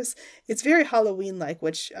backfires. It's very Halloween-like,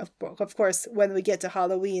 which of course when we get to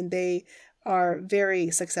Halloween they are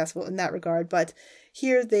very successful in that regard. But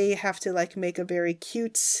here they have to like make a very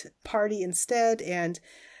cute party instead, and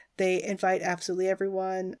they invite absolutely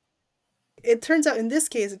everyone. It turns out in this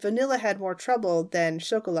case, Vanilla had more trouble than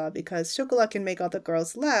Chocolat because Chocolat can make all the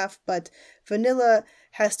girls laugh, but Vanilla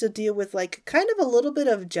has to deal with like kind of a little bit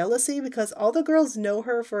of jealousy because all the girls know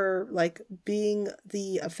her for like being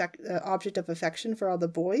the object of affection for all the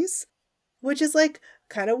boys, which is like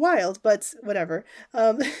kind of wild, but whatever.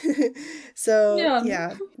 So Yeah.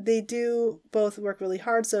 yeah, they do both work really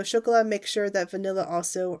hard. So Chocolat makes sure that Vanilla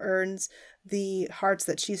also earns the hearts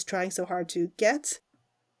that she's trying so hard to get.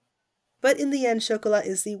 But in the end, Chocolat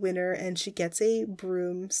is the winner, and she gets a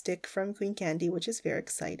broomstick from Queen Candy, which is very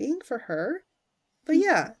exciting for her. But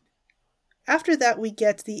yeah. After that, we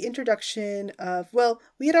get the introduction of, well,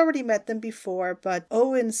 we had already met them before, but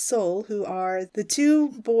O and Sol, who are the two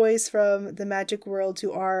boys from the magic world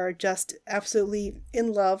who are just absolutely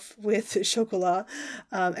in love with Chocolat,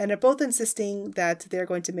 and are both insisting that they're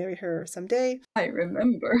going to marry her someday. I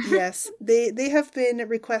remember. Yes, they have been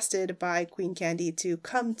requested by Queen Candy to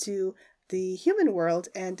come to the human world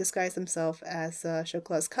and disguise themselves as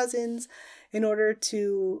Chocolat's cousins in order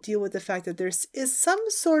to deal with the fact that there is some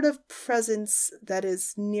sort of presence that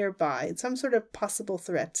is nearby, some sort of possible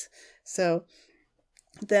threat. So,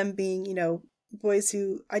 them being, boys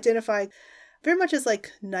who identify very much as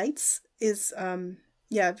like knights is,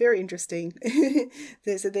 yeah, very interesting.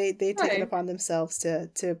 They take it Right. upon themselves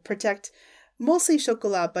to protect mostly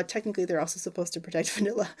Chocolat, but technically they're also supposed to protect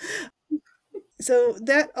Vanilla. So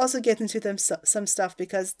that also gets into them some stuff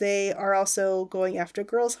because they are also going after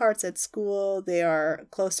girls' hearts at school. They are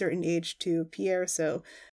closer in age to Pierre, so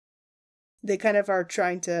they kind of are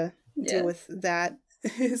trying to deal Yeah. with that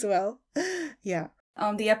as well. Yeah.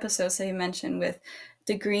 The episodes that you mentioned with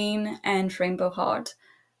the green and rainbow heart,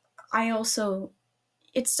 I also,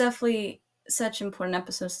 it's definitely such important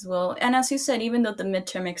episodes as well. And as you said, even though the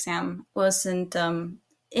midterm exam wasn't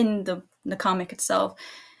in the comic itself,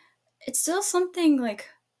 it's still something like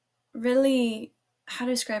really, how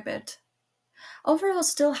to describe it, overall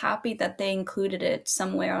still happy that they included it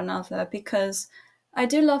somewhere or another, because I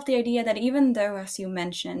do love the idea that even though, as you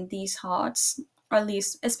mentioned, these hearts, or at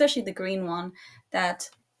least especially the green one, that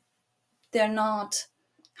they're not,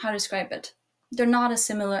 how to describe it, they're not as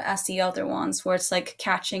similar as the other ones where it's like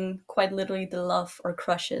catching quite literally the love or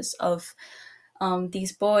crushes of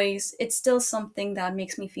these boys. It's still something that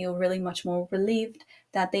makes me feel really much more relieved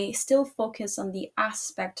that they still focus on the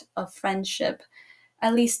aspect of friendship,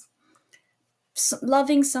 at least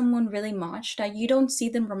loving someone really much, that you don't see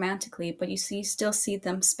them romantically, but still see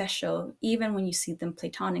them special even when you see them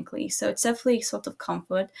platonically. So it's definitely sort of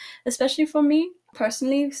comfort, especially for me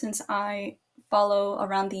personally, since I follow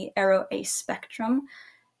around the Arrow Ace spectrum.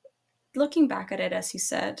 Looking back at it, as you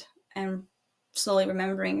said, and slowly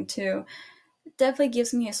remembering it too, it definitely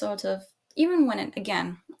gives me a sort of, even when it,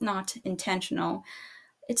 again, not intentional,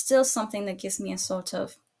 it's still something that gives me a sort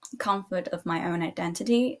of comfort of my own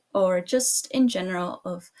identity, or just in general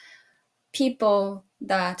of people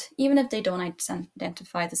that, even if they don't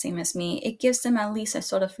identify the same as me, it gives them at least a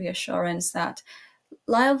sort of reassurance that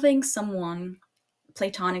loving someone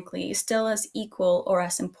platonically is still as equal or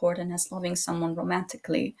as important as loving someone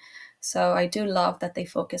romantically. So I do love that they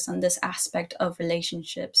focus on this aspect of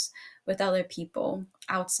relationships with other people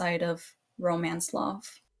outside of romance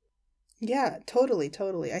love. Yeah, totally,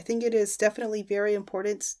 totally. I think it is definitely very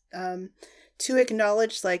important to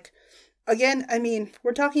acknowledge, like, again, I mean,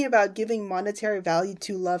 we're talking about giving monetary value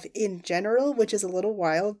to love in general, which is a little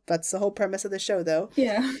wild. That's the whole premise of the show, though.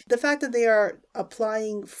 Yeah. The fact that they are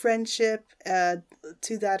applying friendship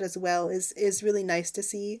to that as well is really nice to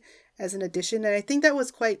see as an addition, and I think that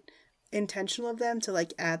was quite intentional of them to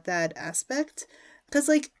like add that aspect. Because,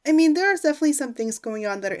 like, I mean, there are definitely some things going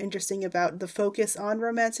on that are interesting about the focus on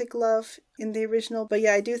romantic love in the original. But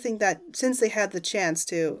yeah, I do think that since they had the chance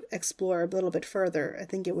to explore a little bit further, I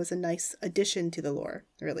think it was a nice addition to the lore,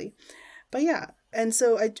 really. But yeah, and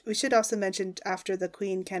so we should also mention after the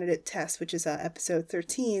Queen Candidate test, which is episode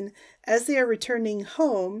 13, as they are returning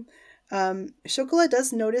home, Chocolat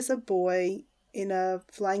does notice a boy in a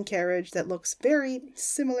flying carriage that looks very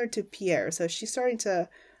similar to Pierre. So she's starting to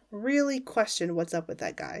really question what's up with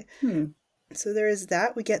that guy. So there is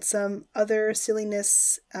that. We get some other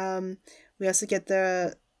silliness. We also get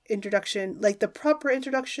the introduction, like the proper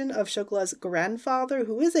introduction of Chocolat's grandfather,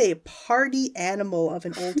 who is a party animal of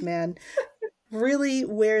an old man, really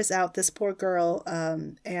wears out this poor girl,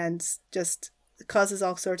 and just causes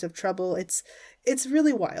all sorts of trouble. It's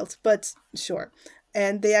really wild, but sure.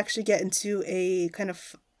 And they actually get into a kind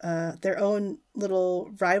of their own little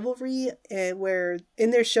rivalry, where in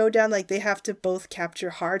their showdown, like they have to both capture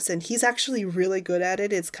hearts, and he's actually really good at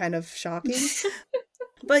it. It's kind of shocking.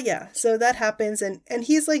 But yeah, so that happens, and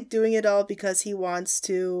he's like doing it all because he wants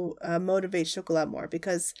to motivate Chocolat more,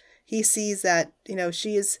 because he sees that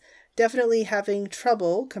she is definitely having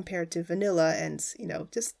trouble compared to Vanilla, and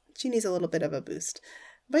just she needs a little bit of a boost.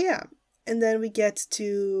 But yeah, and then we get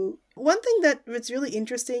to one thing that was really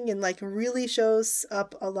interesting and like really shows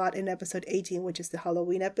up a lot in episode 18, which is the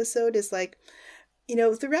Halloween episode, is like,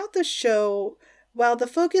 throughout the show, while the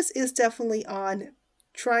focus is definitely on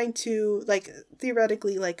trying to like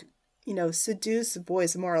theoretically like seduce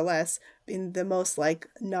boys more or less in the most like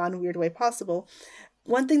non-weird way possible,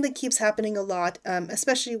 one thing that keeps happening a lot,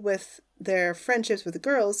 especially with their friendships with the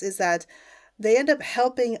girls, is that they end up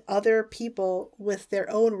helping other people with their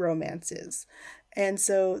own romances. And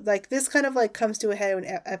so, like, this kind of like comes to a head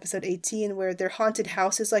in episode 18, where their haunted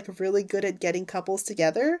house is like really good at getting couples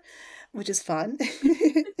together, which is fun.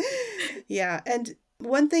 Yeah. And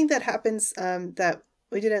one thing that happens that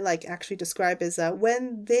we didn't like actually describe is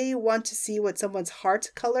when they want to see what someone's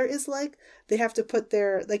heart color is like, they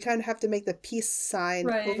kind of have to make the peace sign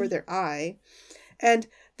over Right. their eye. And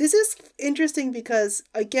this is interesting because,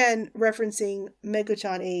 again, referencing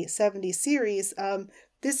Megachan, a 70s series,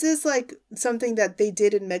 this is like something that they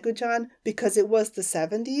did in Megachan because it was the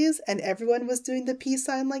 70s and everyone was doing the peace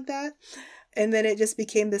sign like that. And then it just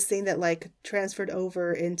became this thing that like transferred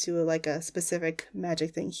over into like a specific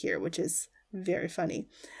magic thing here, which is very funny.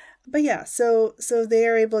 But yeah, so they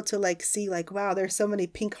are able to like see like, wow, there's so many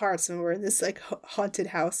pink hearts when we're in this like haunted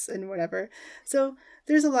house and whatever. So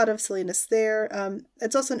there's a lot of silliness there.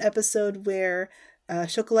 It's also an episode where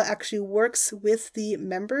Chocolat actually works with the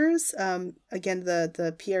members, again,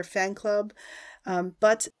 the Pierre fan club.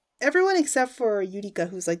 But everyone except for Yurika,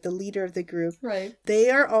 who's like the leader of the group, Right.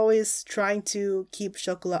 they are always trying to keep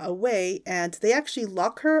Chocolat away, and they actually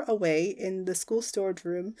lock her away in the school storage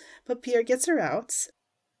room, but Pierre gets her out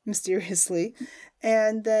mysteriously.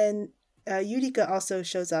 And then Yurika also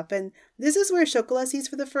shows up, and this is where Chocolat sees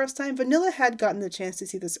for the first time. Vanilla had gotten the chance to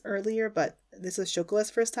see this earlier, but this is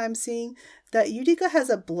Chocolat's first time seeing that Yurika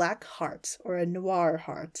has a black heart, or a noir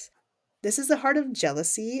heart. This is a heart of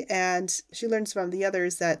jealousy, and she learns from the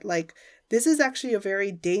others that, like, this is actually a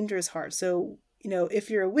very dangerous heart. So, if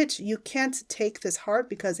you're a witch, you can't take this heart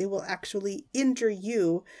because it will actually injure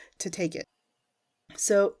you to take it.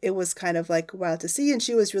 So it was kind of like wild to see, and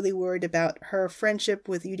she was really worried about her friendship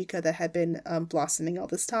with Yurika that had been blossoming all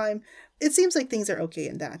this time. It seems like things are okay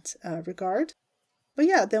in that regard. But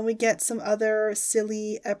yeah, then we get some other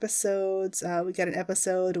silly episodes. We got an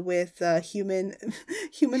episode with human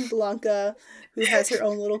human Blanca, who has her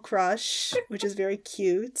own little crush, which is very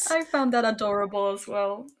cute. I found that adorable as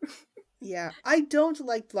well. Yeah, I don't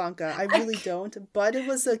like Blanca. I I really don't, but it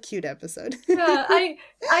was a cute episode. Yeah,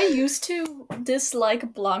 I used to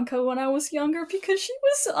dislike Blanca when I was younger because she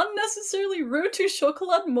was unnecessarily rude to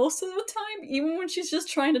Chocolat most of the time, even when she's just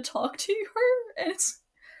trying to talk to her. And it's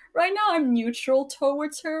right now I'm neutral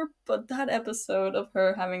towards her, but that episode of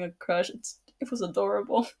her having a crush, it was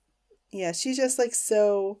adorable. Yeah, she's just like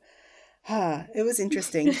so it was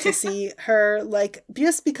interesting to see her like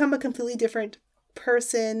just become a completely different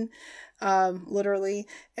person, literally.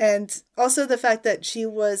 And also the fact that she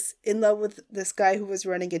was in love with this guy who was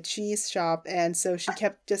running a cheese shop, and so she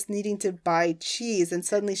kept just needing to buy cheese, and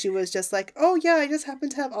suddenly she was just like, oh yeah, I just happen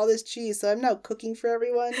to have all this cheese, so I'm now cooking for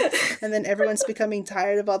everyone. And then everyone's becoming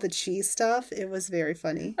tired of all the cheese stuff. It was very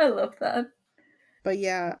funny. I love that. But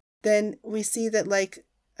yeah, then we see that like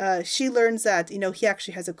she learns that, he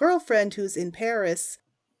actually has a girlfriend who's in Paris,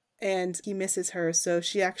 and he misses her. So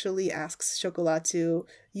she actually asks Chocolat to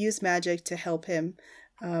use magic to help him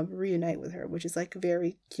reunite with her, which is like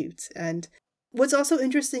very cute. And what's also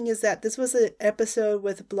interesting is that this was an episode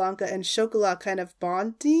with Blanca and Chocolat kind of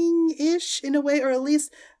bonding-ish in a way, or at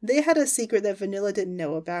least they had a secret that Vanilla didn't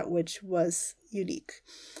know about, which was unique.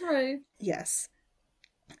 Right. Yes.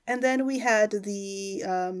 And then we had we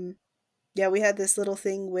had this little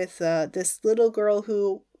thing with this little girl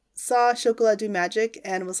who saw Chocolat do magic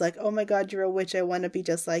and was like, oh my god, you're a witch, I want to be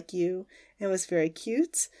just like you. And it was very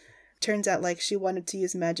cute. Turns out like she wanted to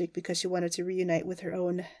use magic because she wanted to reunite with her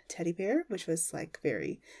own teddy bear, which was like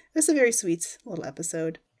it was a very sweet little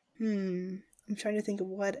episode. I'm trying to think of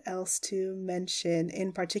what else to mention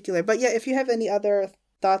in particular. But yeah, if you have any other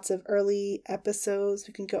thoughts of early episodes,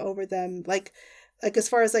 we can go over them. Like as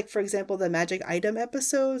far as like, for example, the magic item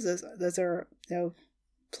episodes, those are,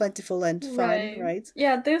 plentiful and fun, right?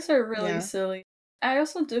 Yeah, those are really Yeah. silly. I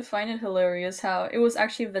also do find it hilarious how it was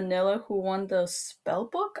actually Vanilla who won the spell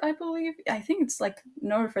book, I believe. I think it's like in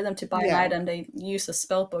order for them to buy an Yeah. item, they use a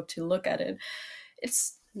spell book to look at it.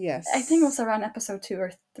 Yes. I think it was around episode 2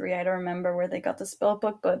 or 3, I don't remember where they got the spell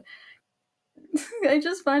book, but I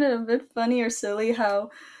just find it a bit funny or silly how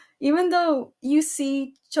even though you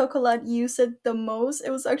see Chocolat use it the most,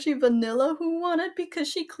 it was actually Vanilla who won it because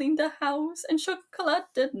she cleaned the house and Chocolat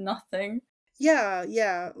did nothing.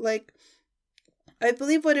 Yeah. Like, I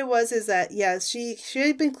believe what it was is that, yeah, she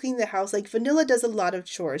had been cleaning the house. Like, Vanilla does a lot of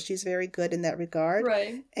chores. She's very good in that regard.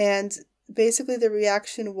 Right. And basically the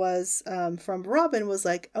reaction was from Robin was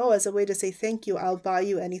like, oh, as a way to say thank you, I'll buy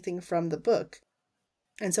you anything from the book.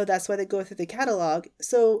 And so that's why they go through the catalog.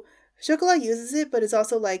 So Chocolat uses it, but it's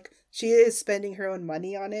also like she is spending her own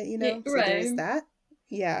money on it, Yeah, so there is right. that.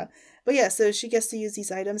 Yeah. But yeah, so she gets to use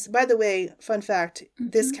these items. By the way, fun fact,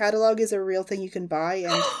 this Mm-hmm. catalog is a real thing you can buy,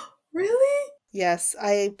 and Really? yes,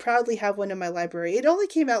 I proudly have one in my library. It only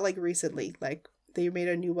came out like recently, like they made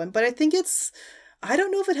a new one, but I think I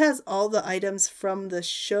don't know if it has all the items from the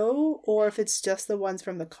show or if it's just the ones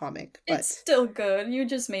from the comic, It's but still good. You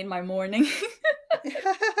just made my morning.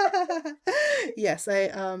 yes,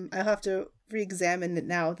 I'll have to re-examine it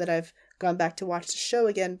now that I've gone back to watch the show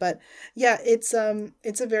again. But yeah, it's a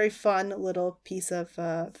very fun little piece of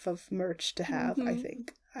merch to have, I Hmm.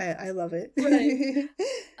 think. I love it. Right.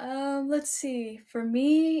 Let's see. For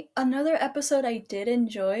me, another episode I did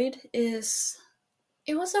enjoyed is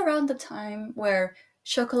it was around the time where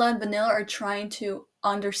Chocolat and Vanilla are trying to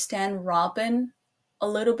understand Robin a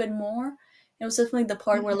little bit more. It was definitely the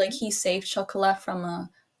part where like Hmm. he saved Chocolat from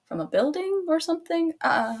a building or something.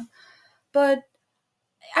 But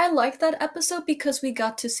I like that episode because we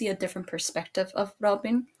got to see a different perspective of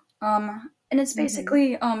Robin. And it's Hmm.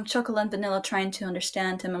 basically Chocolat and Vanilla trying to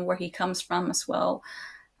understand him and where he comes from as well.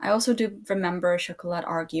 I also do remember Chocolat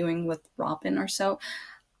arguing with Robin or so.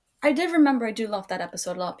 I did remember I do love that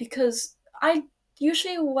episode a lot because I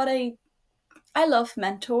usually I love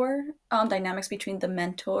mentor dynamics between the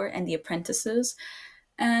mentor and the apprentices,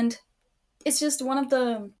 and it's just one of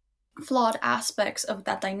the flawed aspects of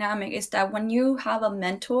that dynamic is that when you have a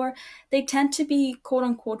mentor, they tend to be quote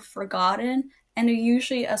unquote forgotten, and they're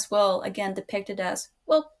usually as well again depicted as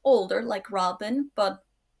well older like Robin, but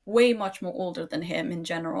way much more older than him in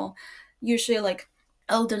general. Usually like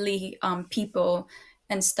elderly people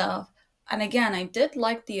and stuff. And again, I did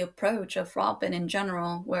like the approach of Robin in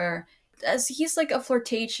general, where as he's like a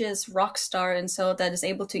flirtatious rock star and so that is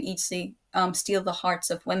able to easily steal the hearts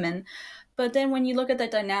of women, but then when you look at the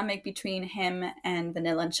dynamic between him and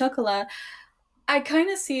Vanilla and Chocolat, I kind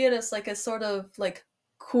of see it as like a sort of like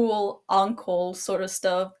cool uncle sort of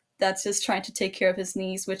stuff that's just trying to take care of his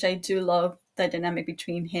niece, which I do love the dynamic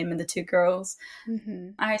between him and the two girls. Hmm.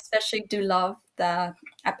 I especially do love that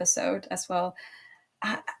episode as well.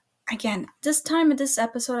 I, Again, this time in this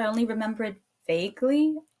episode, I only remember it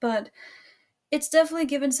vaguely, but it's definitely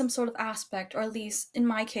given some sort of aspect, or at least in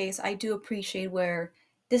my case, I do appreciate where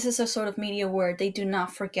this is a sort of media where they do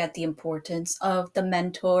not forget the importance of the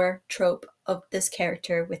mentor trope of this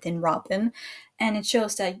character within Robin. And it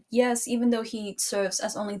shows that, yes, even though he serves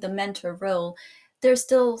as only the mentor role, there's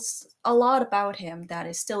still a lot about him that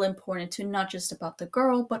is still important to not just about the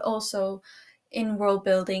girl, but also in world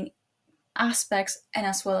building aspects and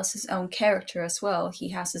as well as his own character as well. He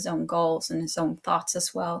has his own goals and his own thoughts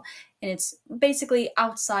as well. And it's basically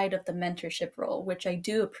outside of the mentorship role, which I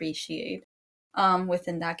do appreciate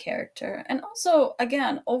within that character. And also,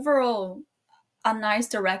 again, overall, a nice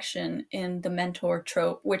direction in the mentor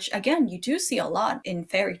trope, which again, you do see a lot in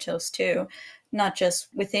fairy tales too, not just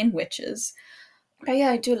within witches. But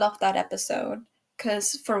yeah, I do love that episode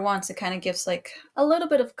because for once it kind of gives like a little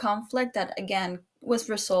bit of conflict that again was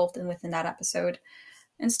resolved in within that episode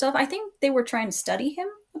and stuff. I think they were trying to study him,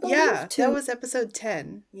 I believe. Yeah, that To was episode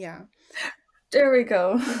 10. Yeah. there we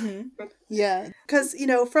go. Hmm. Yeah, because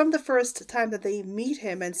from the first time that they meet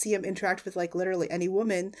him and see him interact with like literally any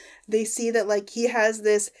woman, they see that like he has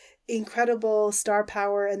this incredible star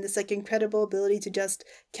power and this like incredible ability to just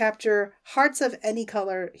capture hearts of any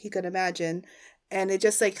color he could imagine, and it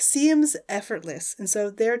just like seems effortless. And so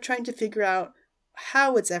they're trying to figure out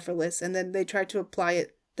how it's effortless, and then they try to apply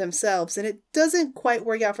it themselves, and it doesn't quite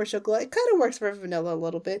work out for Chocolat. It kind of works for Vanilla a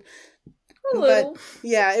little bit, A but little.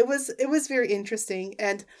 yeah, it was very interesting.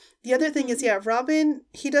 And the other thing is, Hmm. yeah, Robin,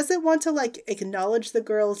 he doesn't want to like acknowledge the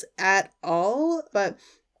girls at all, but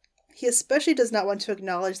he especially does not want to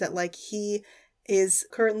acknowledge that like he is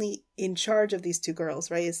currently in charge of these two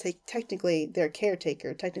girls, right? Is technically their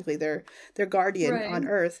caretaker, technically their guardian Right. on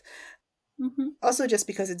Earth. Hmm. Also, just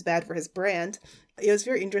because it's bad for his brand. It was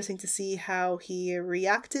very interesting to see how he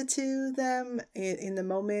reacted to them in the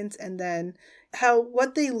moment, and then how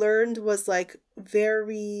what they learned was like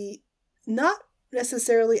very not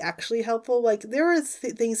necessarily actually helpful. Like there were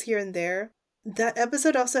things here and there. That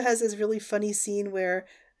episode also has this really funny scene where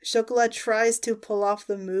Chocolat tries to pull off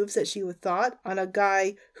the moves that she would thought on a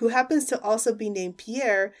guy who happens to also be named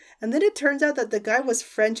Pierre, and then it turns out that the guy was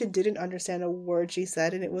French and didn't understand a word she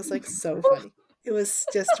said, and it was like so funny. It was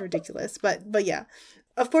just ridiculous. But yeah.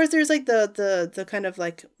 Of course there's like the kind of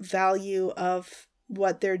like value of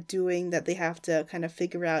what they're doing that they have to kind of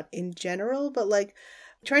figure out in general, but like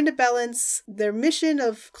trying to balance their mission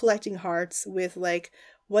of collecting hearts with like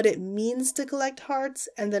what it means to collect hearts,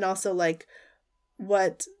 and then also like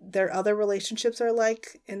what their other relationships are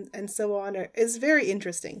like, and so on is very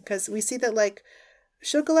interesting because we see that like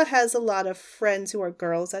Chocolat has a lot of friends who are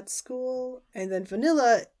girls at school, and then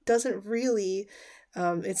Vanilla doesn't really.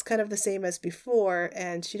 It's kind of the same as before,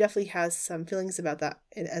 and she definitely has some feelings about that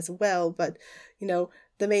as well. But, you know,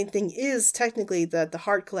 the main thing is technically the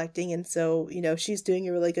heart collecting, and so, she's doing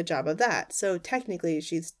a really good job of that. So technically,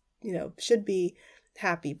 she's, should be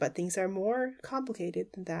happy, but things are more complicated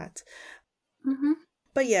than that. Hmm.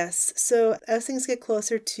 But yes, so as things get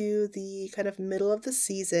closer to the kind of middle of the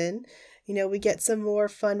season, we get some more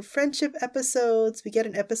fun friendship episodes. We get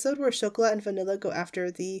an episode where Chocolat and Vanilla go after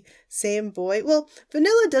the same boy. Well,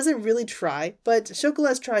 Vanilla doesn't really try, but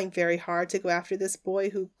Chocolat's trying very hard to go after this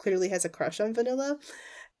boy who clearly has a crush on Vanilla.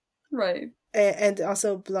 Right. And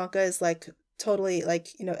also Blanca is like totally like,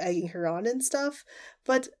 egging her on and stuff.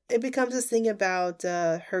 But it becomes this thing about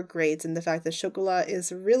her grades and the fact that Chocolat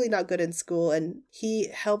is really not good in school, and he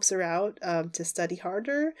helps her out to study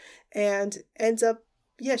harder, and ends up,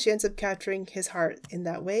 yeah, she ends up capturing his heart in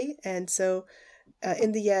that way. And so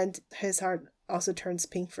in the end, his heart also turns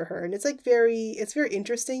pink for her. And it's like it's very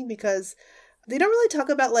interesting because they don't really talk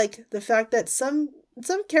about like the fact that some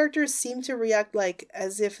characters seem to react like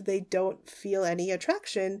as if they don't feel any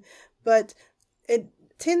attraction, but it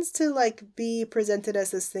tends to like be presented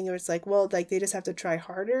as this thing where it's like, well, like they just have to try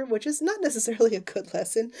harder, which is not necessarily a good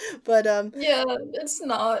lesson. But Yeah, it's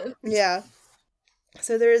not. yeah,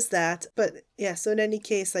 so there is that. But yeah, so in any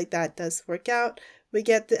case, like that does work out. We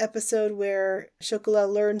get the episode where Chocolat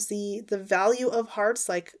learns the value of hearts,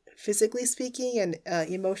 like physically speaking and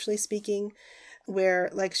emotionally speaking, where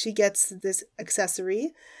like she gets this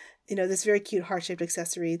accessory, this very cute heart-shaped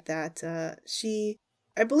accessory that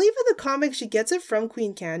I believe in the comic she gets it from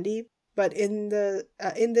Queen Candy, but in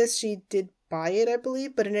this she did buy it, I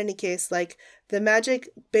believe. But in any case, like the magic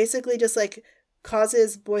basically just like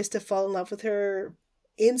causes boys to fall in love with her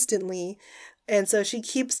instantly. And so she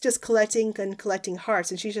keeps just collecting and collecting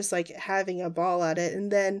hearts, and she's just like having a ball at it.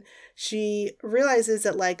 And then she realizes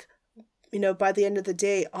that like, by the end of the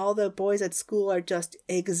day, all the boys at school are just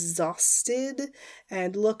exhausted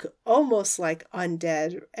and look almost like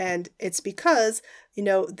undead. And it's because,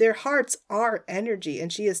 their hearts are energy,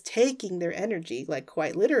 and she is taking their energy, like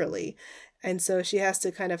quite literally. And so she has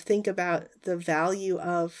to kind of think about the value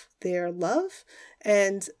of their love,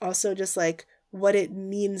 and also just like what it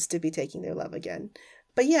means to be taking their love again.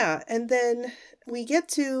 But yeah, and then we get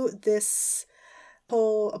to this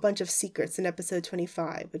whole a bunch of secrets in episode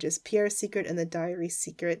 25, which is Pierre's secret and the diary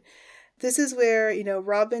secret. This is where,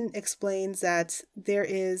 Robin explains that there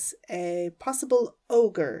is a possible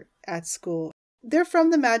ogre at school. They're from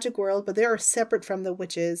the magic world, but they are separate from the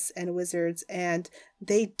witches and wizards, and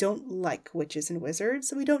they don't like witches and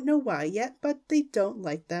wizards. We don't know why yet, but they don't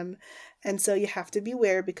like them. And so you have to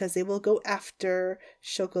beware because they will go after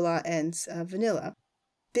Chocolat and Vanilla.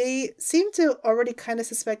 They seem to already kind of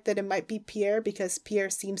suspect that it might be Pierre because Pierre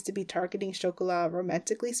seems to be targeting Chocolat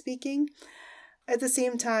romantically speaking. At the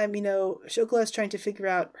same time, Chocolat is trying to figure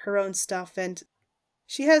out her own stuff, and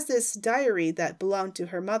she has this diary that belonged to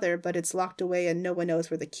her mother, but it's locked away and no one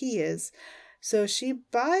knows where the key is. So she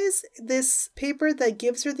buys this paper that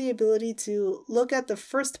gives her the ability to look at the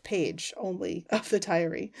first page only of the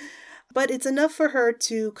diary. But it's enough for her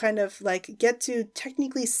to kind of like get to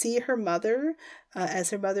technically see her mother as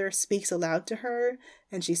her mother speaks aloud to her,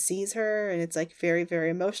 and she sees her, and it's like very, very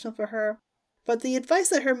emotional for her. But the advice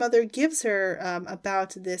that her mother gives her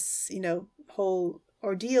about this, whole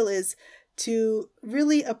ordeal is to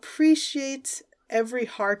really appreciate every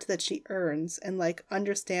heart that she earns and like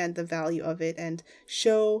understand the value of it and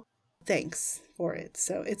show thanks for it.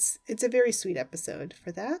 So it's a very sweet episode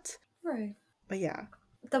for that. Right. But yeah.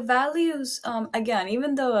 The values, again,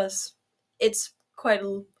 even though it's quite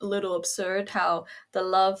a little absurd how the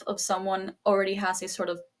love of someone already has a sort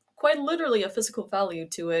of quite literally a physical value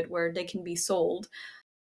to it where they can be sold.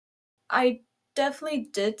 I definitely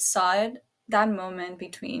did side that moment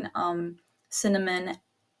between Cinnamon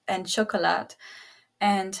and Chocolat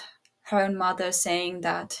and her mother saying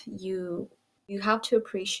that you have to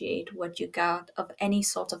appreciate what you got of any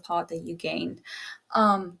sort of heart that you gained,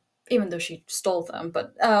 even though she stole them.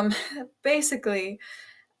 But basically,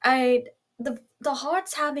 I the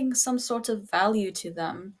hearts having some sort of value to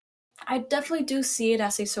them. I definitely do see it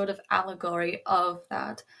as a sort of allegory of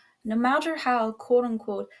that. No matter how quote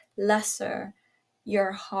unquote lesser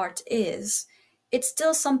your heart is, it's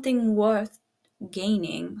still something worth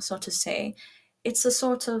gaining, so to say. It's a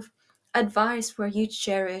sort of advice where you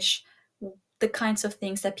cherish the kinds of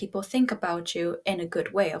things that people think about you in a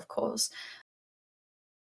good way, of course.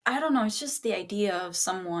 I don't know, it's just the idea of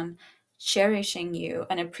someone cherishing you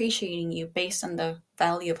and appreciating you based on the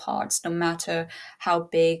value of hearts, no matter how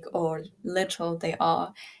big or little they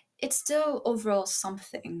are, it's still overall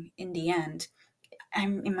something in the end.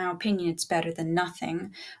 And in my opinion, it's better than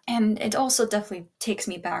nothing. And it also definitely takes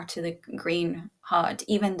me back to the green heart,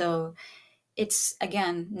 even though it's,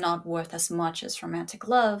 again, not worth as much as romantic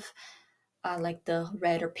love, like the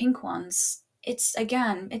red or pink ones. It's,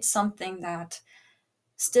 again, it's something that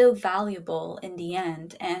still valuable in the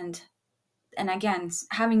end. And again,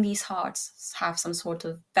 having these hearts have some sort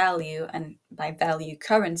of value, and by value,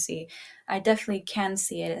 currency, I definitely can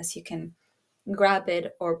see it as you can grab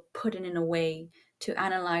it or put it in a way to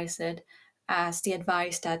analyze it as the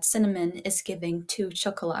advice that cinnamon is giving to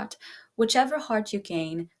chocolate. Whichever heart you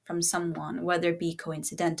gain from someone, whether it be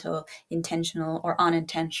coincidental, intentional, or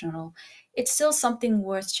unintentional, it's still something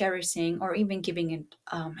worth cherishing or even giving it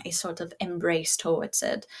a sort of embrace towards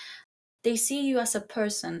it. They see you as a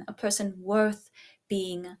person worth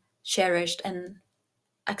being cherished and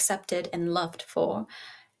accepted and loved for.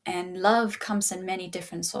 And love comes in many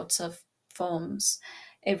different sorts of forms.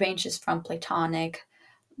 It ranges from platonic,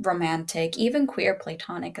 romantic, even queer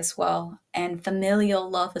platonic as well, and familial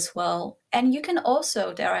love as well. And you can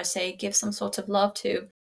also, dare I say, give some sort of love to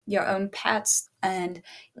your own pets. And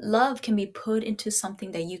love can be put into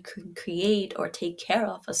something that you can create or take care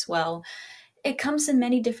of as well. It comes in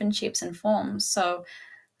many different shapes and forms. So,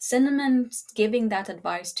 cinnamon giving that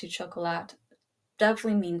advice to chocolate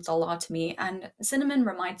definitely means a lot to me. And cinnamon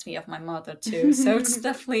reminds me of my mother too. So it's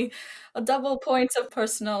definitely a double point of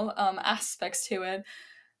personal aspects to it.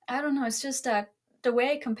 I don't know. It's just that the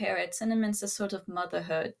way I compare it, cinnamon's a sort of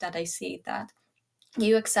motherhood that I see, that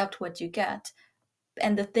you accept what you get.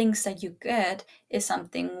 And the things that you get is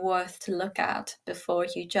something worth to look at before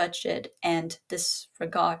you judge it and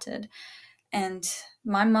disregard it. And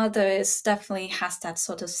my mother is definitely has that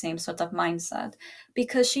sort of same sort of mindset,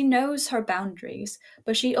 because she knows her boundaries,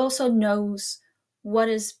 but she also knows what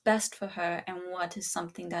is best for her and what is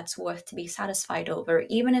something that's worth to be satisfied over,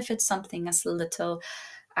 even if it's something as little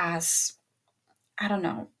as, I don't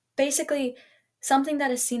know, basically something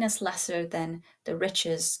that is seen as lesser than the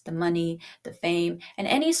riches, the money, the fame, and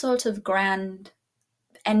any sort of grand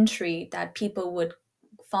entry that people would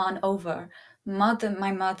fawn over.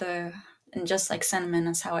 My mother, and just like cinnamon,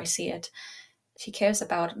 is how I see it. She cares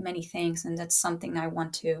about many things, and that's something I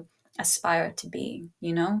want to aspire to be.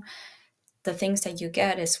 The things that you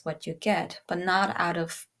get is what you get, but not out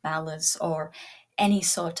of malice or any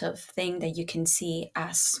sort of thing that you can see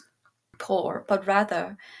as poor, but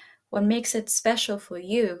rather what makes it special for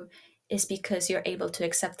you is because you're able to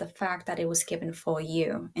accept the fact that it was given for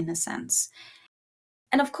you, in a sense.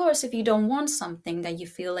 And of course, if you don't want something that you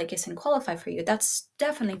feel like isn't qualified for you, that's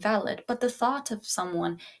definitely valid. But the thought of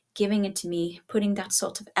someone giving it to me, putting that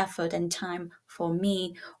sort of effort and time for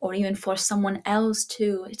me, or even for someone else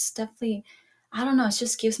too, it's definitely, I don't know, it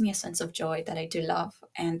just gives me a sense of joy that I do love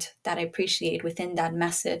and that I appreciate within that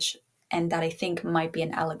message. And that I think might be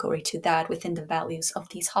an allegory to that within the values of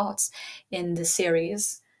these hearts in the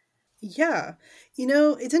series. Yeah.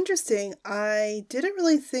 It's interesting. I didn't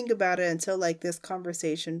really think about it until like this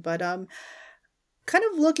conversation, but kind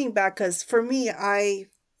of looking back, because for me, I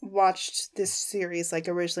watched this series like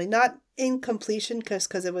originally, not in completion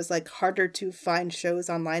because it was like harder to find shows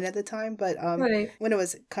online at the time, but Right. when it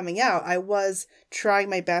was coming out, I was trying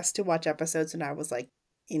my best to watch episodes when I was like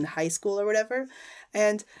in high school or whatever.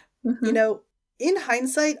 And you Mm-hmm. know, in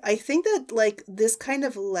hindsight, I think that like this kind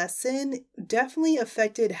of lesson definitely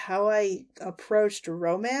affected how I approached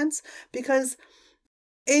romance, because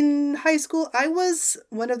in high school, I was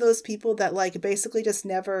one of those people that like basically just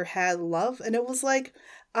never had love. And it was like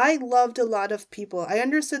I loved a lot of people. I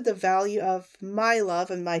understood the value of my love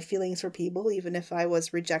and my feelings for people, even if I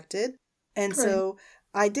was rejected. And Right. so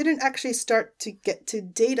I didn't actually start to get to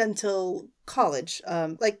date until college.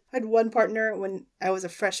 Like I had one partner when I was a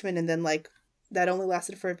freshman, and then like that only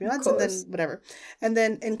lasted for a few Of months, and then course. whatever. And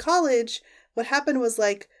then in college, what happened was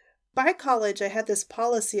like by college, I had this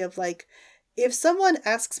policy of like, if someone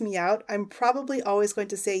asks me out, I'm probably always going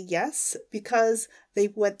to say yes, because they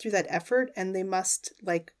went through that effort and they must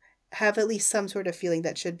like have at least some sort of feeling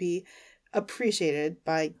that should be appreciated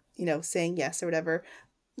by, saying yes or whatever.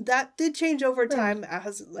 That did change over Right. time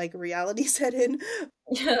as like reality set in,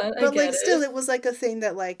 Yeah, I but like get still it. it was like a thing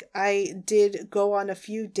that like I did go on a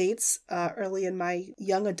few dates early in my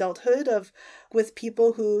young adulthood of with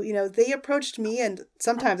people who, they approached me, and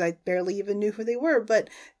sometimes I barely even knew who they were, but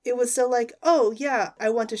it was still like, oh yeah, I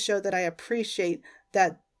want to show that I appreciate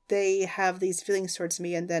that they have these feelings towards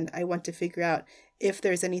me, and then I want to figure out if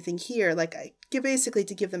there's anything here, like I basically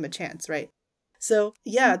to give them a chance, right? So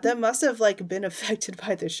yeah, Mhm. that must have like been affected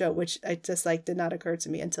by the show, which I just like did not occur to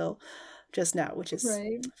me until just now, which is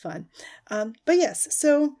Right. fun. But yes,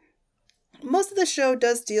 so most of the show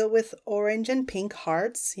does deal with orange and pink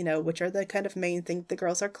hearts, which are the kind of main thing the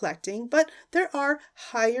girls are collecting, but there are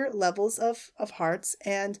higher levels of hearts,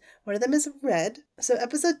 and one of them is red. So,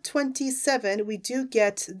 episode 27, we do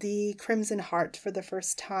get the crimson heart for the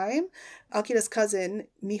first time. Akira's cousin,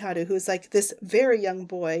 Miharu, who's like this very young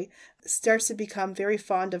boy, starts to become very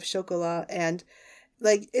fond of Chocolat, and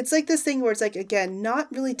like it's like this thing where it's like again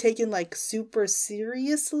not really taken like super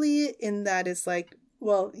seriously in that it's like,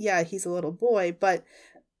 well, yeah, he's a little boy, but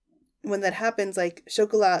when that happens, like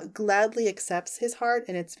Chocolat gladly accepts his heart,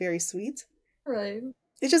 and it's very sweet. Right.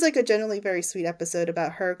 It's just like a generally very sweet episode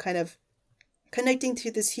about her kind of connecting to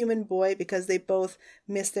this human boy because they both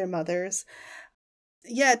miss their mothers.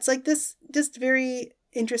 Yeah, it's like this just very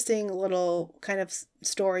interesting little kind of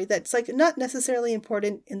story that's like not necessarily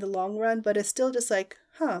important in the long run, but it's still just like,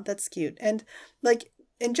 huh, that's cute. And like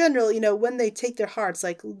in general, when they take their hearts,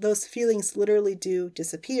 like those feelings literally do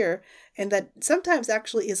disappear, and that sometimes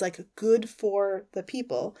actually is like good for the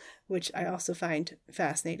people, which I also find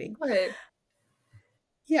fascinating. Right.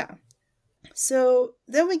 Yeah. So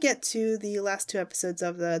then we get to the last two episodes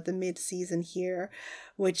of the mid season here,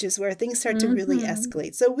 which is where things start to really Hmm.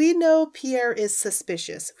 escalate. So we know Pierre is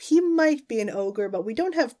suspicious. He might be an ogre, but we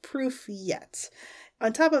don't have proof yet.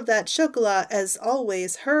 On top of that, Chocolat, as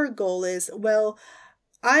always, her goal is, well,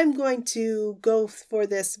 I'm going to go for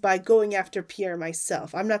this by going after Pierre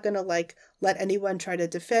myself. I'm not going to like let anyone try to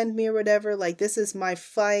defend me or whatever. Like, this is my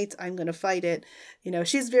fight. I'm going to fight it.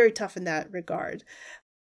 She's very tough in that regard.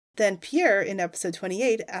 Then Pierre, in episode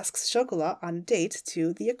 28, asks Chocolat on a date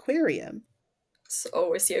to the aquarium. It's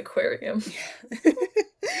always the aquarium.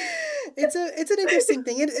 It's an interesting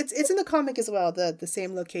thing. It's in the comic as well, the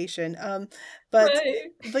same location. But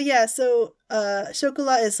Right. but yeah, so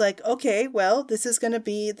Chocolat is like, okay, well, this is gonna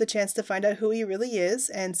be the chance to find out who he really is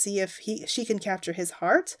and see if she can capture his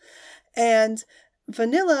heart. And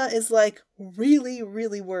Vanilla is like really,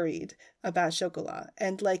 really worried about Chocolat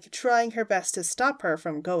and like trying her best to stop her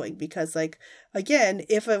from going because, like, again,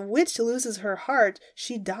 if a witch loses her heart,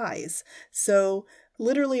 she dies. So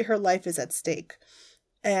literally her life is at stake.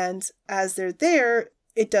 And as they're there,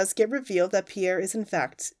 it does get revealed that Pierre is in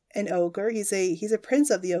fact an ogre. He's a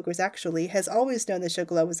prince of the ogres actually, has always known that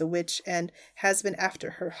Chocolat was a witch and has been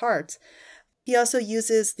after her heart. He also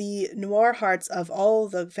uses the noir hearts of all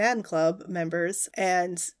the fan club members,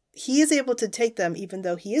 and he is able to take them even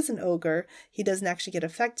though he is an ogre. He doesn't actually get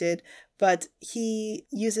affected, but he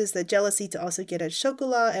uses the jealousy to also get at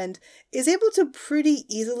Chocolat and is able to pretty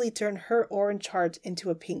easily turn her orange heart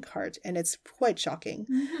into a pink heart, and it's quite shocking.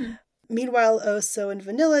 Hmm. Meanwhile, Oso and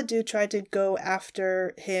Vanilla do try to go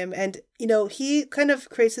after him, and he kind of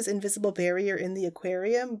creates this invisible barrier in the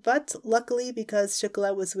aquarium, but luckily, because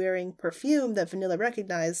Chocolat was wearing perfume that Vanilla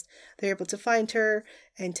recognized, they're able to find her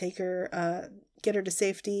and take her, get her to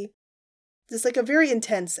safety. It's like a very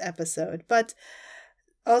intense episode, but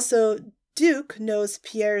also Duke knows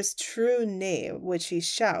Pierre's true name, which he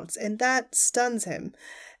shouts, and that stuns him.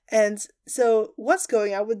 And so, what's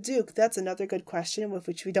going on with Duke? That's another good question, with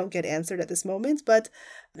which we don't get answered at this moment. But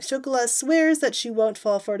Chocolat swears that she won't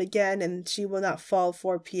fall for it again, and she will not fall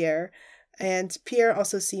for Pierre. And Pierre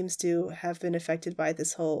also seems to have been affected by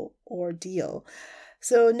this whole ordeal.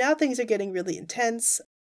 So now things are getting really intense.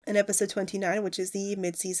 In episode 29, which is the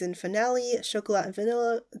mid season finale, Chocolat and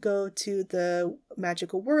Vanilla go to the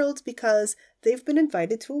magical world because they've been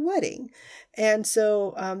invited to a wedding. And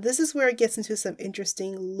so this is where it gets into some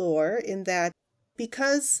interesting lore in that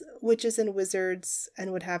because witches and wizards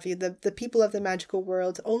and what have you, the people of the magical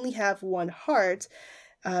world only have one heart,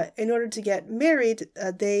 in order to get married,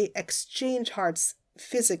 they exchange hearts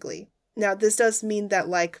physically. Now, this does mean that,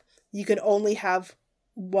 like, you can only have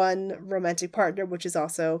one romantic partner, which is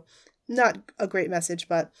also not a great message,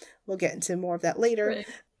 but we'll get into more of that later. Right.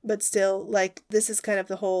 But still, like, this is kind of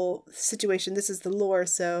the whole situation. This is the lore.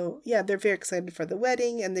 So, yeah, they're very excited for the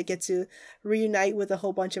wedding and they get to reunite with a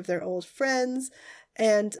whole bunch of their old friends.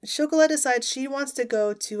 And Chocolat decides she wants to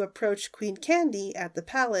go to approach Queen Candy at the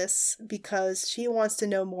palace because she wants to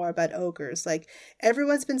know more about ogres. Like,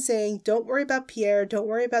 everyone's been saying, don't worry about Pierre, don't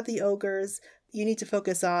worry about the ogres. You need to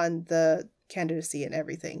focus on the candidacy and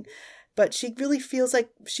everything. But she really feels like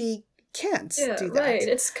she can't Yeah, do right. that.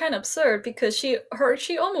 It's kind of absurd because she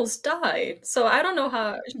almost died. So I don't know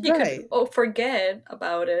how she could Right. forget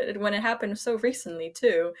about it when it happened so recently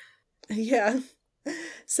too. Yeah.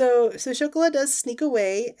 So Chocolat does sneak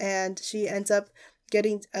away and she ends up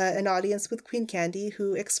getting an audience with Queen Candy,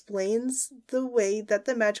 who explains the way that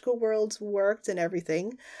the magical world worked and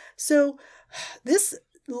everything. So this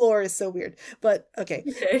lore is so weird, but okay.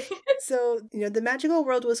 Okay. So, the magical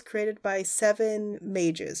world was created by 7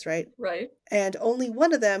 mages, right? Right. And only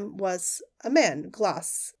one of them was a man,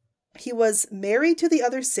 Gloss. He was married to the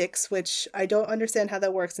other 6, which I don't understand how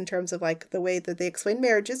that works in terms of like the way that they explain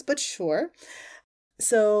marriages, but sure.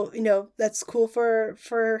 So, that's cool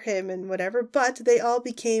for him and whatever, but they all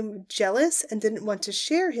became jealous and didn't want to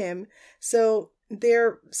share him. So,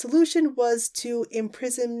 their solution was to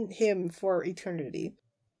imprison him for eternity.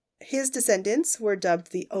 His descendants were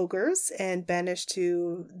dubbed the ogres and banished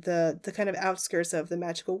to the kind of outskirts of the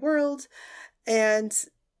magical world, and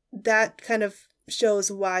that kind of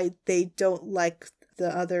shows why they don't like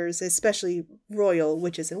the others, especially royal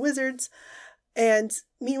witches and wizards. And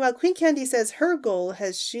meanwhile, Queen Candy says her goal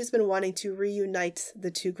she's been wanting to reunite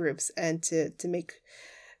the 2 groups and to make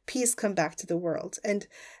peace come back to the world. And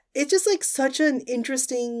it's just like such an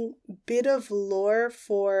interesting bit of lore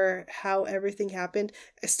for how everything happened.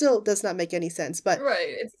 It still does not make any sense, but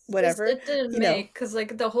Right. whatever, It didn't make, because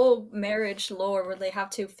like the whole marriage lore where they have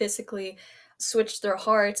to physically switch their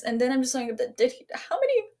hearts, and then I'm just like, did he, how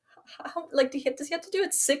many, how like does he have to do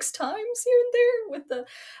it 6 times here and there with the,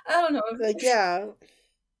 I don't know. like, yeah.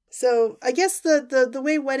 So I guess the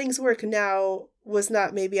way weddings work now was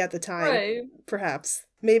not maybe at the time, Right. perhaps.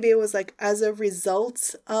 Maybe it was like as a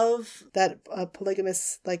result of that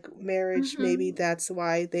polygamous like marriage. Maybe Mm-hmm. that's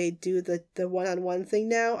why they do the one-on-one thing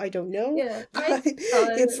now. I don't know, Yeah, but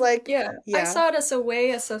it's like, yeah, I yeah, saw it as a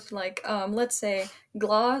way as of like, let's say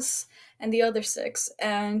Gloss and the other 6,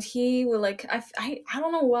 and he will like, I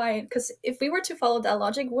don't know why, because if we were to follow that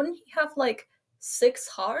logic, wouldn't he have like 6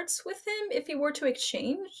 hearts with him if he were to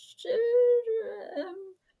exchange?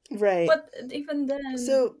 right. But even then,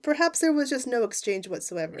 So perhaps there was just no exchange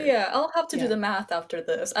whatsoever. yeah, I'll have to do Yeah. the math after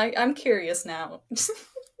this. I'm curious now.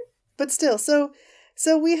 But still,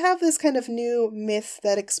 so we have this kind of new myth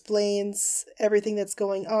that explains everything that's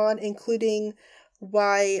going on, including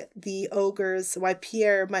why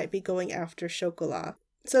Pierre might be going after Chocolat.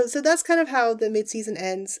 So that's kind of how the mid-season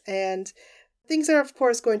ends, and things are of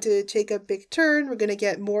course going to take a big turn. We're going to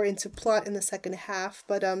get more into plot in the second half,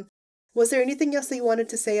 but was there anything else that you wanted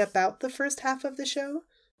to say about the first half of the show?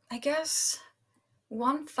 I guess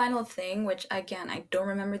one final thing, which again I don't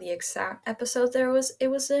remember the exact episode it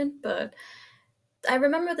was in, but I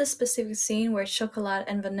remember this specific scene where Chocolat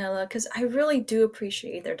and Vanilla, because I really do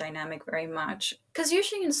appreciate their dynamic very much. Because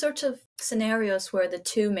usually in sorts of scenarios where the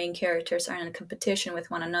 2 main characters are in a competition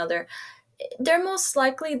with one another, they're most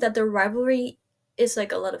likely that the rivalry is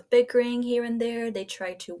like a lot of bickering here and there. They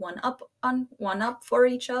try to one up for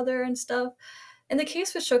each other and stuff. In the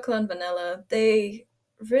case with Chocolat and Vanilla, they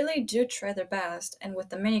really do try their best, and with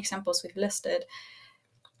the many examples we've listed,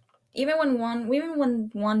 even when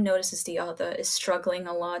one notices the other is struggling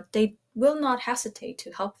a lot, they will not hesitate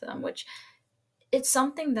to help them, which it's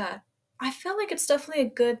something that I feel like it's definitely a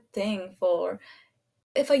good thing for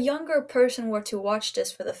if a younger person were to watch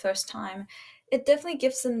this for the first time. It definitely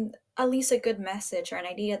gives them at least a good message or an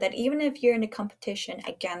idea that even if you're in a competition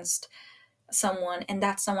against someone and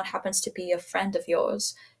that someone happens to be a friend of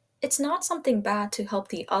yours, it's not something bad to help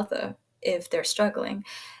the other if they're struggling.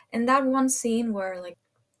 And that one scene where like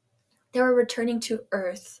they were returning to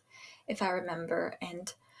Earth, if I remember,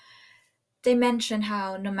 and they mentioned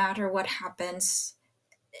how no matter what happens,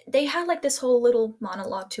 they had like this whole little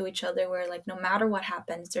monologue to each other where like no matter what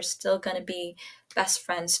happens, they're still gonna be best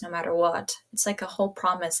friends no matter what. It's like a whole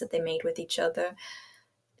promise that they made with each other.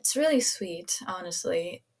 It's really sweet,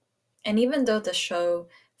 honestly. And even though the show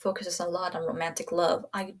focuses a lot on romantic love,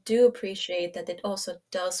 I do appreciate that it also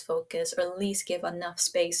does focus or at least give enough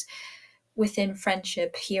space within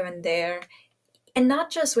friendship here and there, and not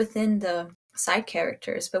just within the side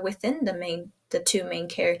characters, but within the 2 main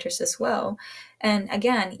characters as well. And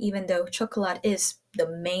again, even though Chocolat is the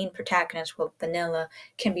main protagonist, while Vanilla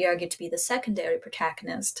can be argued to be the secondary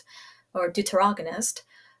protagonist or deuteragonist,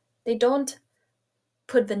 they don't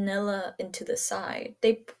put Vanilla into the side.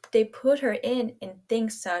 They put her in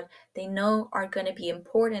things that they know are going to be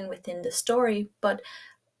important within the story, but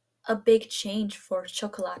a big change for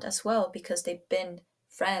Chocolat as well, because they've been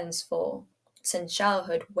friends for since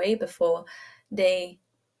childhood, way before they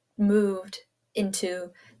moved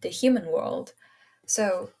into the human world.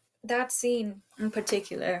 So that scene in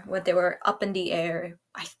particular, where they were up in the air,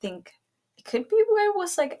 I think it could be where it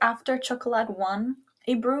was like after Chocolat won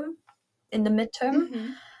a broom in the midterm,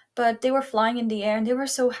 Mm-hmm. but they were flying in the air and they were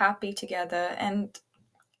so happy together. And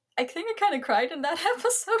I think I kind of cried in that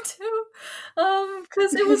episode too,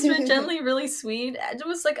 because it was generally really sweet. It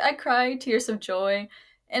was like I cried tears of joy,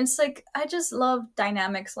 and it's like I just love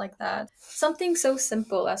dynamics like that. Something so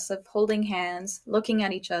simple as of holding hands, looking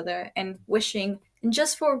at each other, and wishing, and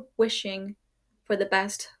just for wishing for the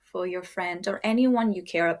best for your friend or anyone you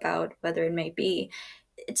care about, whether it may be.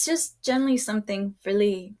 It's just generally something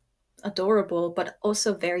really adorable, but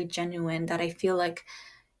also very genuine that I feel like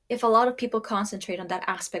if a lot of people concentrate on that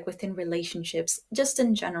aspect within relationships, just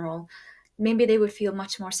in general, maybe they would feel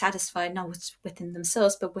much more satisfied, not within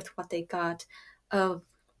themselves, but with what they got of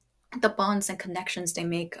the bonds and connections they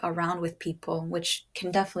make around with people, which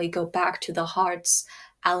can definitely go back to the hearts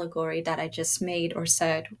allegory that I just made or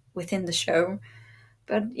said within the show.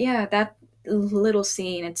 But yeah, that little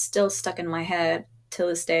scene, it's still stuck in my head till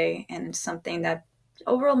this day, and it's something that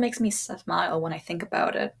overall makes me smile when I think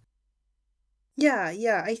about it.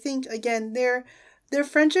 Yeah, I think again their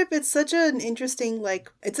friendship, it's such an interesting,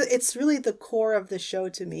 like it's really the core of the show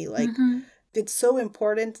to me. Like Mm-hmm. it's so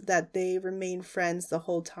important that they remain friends the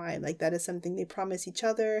whole time. Like that is something they promise each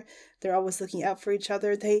other. They're always looking out for each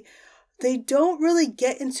other. They don't really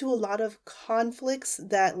get into a lot of conflicts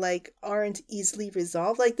that like aren't easily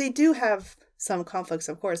resolved. Like they do have some conflicts,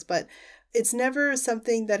 of course, but it's never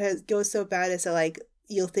something that has goes so bad as to like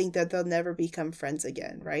you'll think that they'll never become friends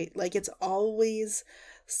again, right? Like it's always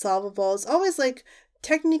solvable. It's always like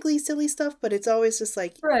technically silly stuff, but it's always just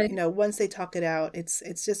like, Right. once they talk it out, it's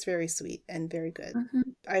just very sweet and very good. Mm-hmm.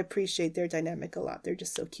 I appreciate their dynamic a lot. They're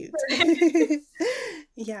just so cute.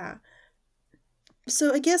 Yeah.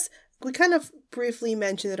 So I guess we kind of briefly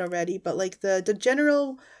mentioned it already, but like the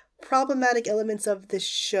general problematic elements of this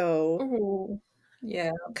show Ooh.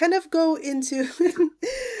 Yeah. kind of go into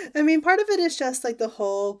I mean, part of it is just like the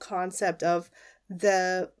whole concept of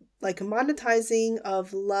the like monetizing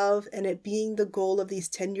of love and it being the goal of these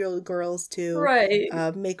 10-year-old girls to Right.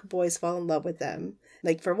 make boys fall in love with them.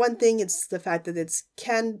 Like for one thing, it's the fact that it's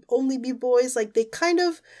can only be boys. Like they kind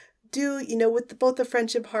of do, with both the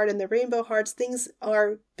friendship heart and the rainbow hearts, things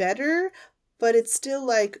are better, but it's still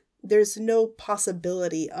like there's no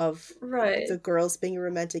possibility of Right. the girls being a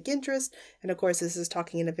romantic interest. And of course, this is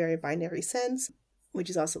talking in a very binary sense, which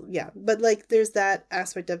is also, yeah. But like there's that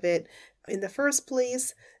aspect of it in the first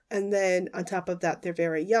place. And then on top of that, they're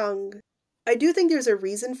very young. I do think there's a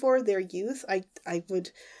reason for their youth. I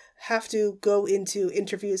would have to go into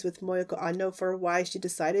interviews with Moyoko Anno for why she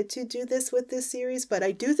decided to do this with this series, but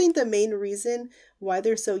I do think the main reason why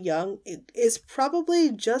they're so young is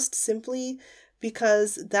probably just simply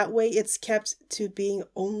because that way it's kept to being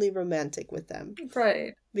only romantic with them.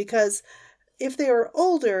 Right. Because if they were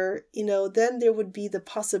older, then there would be the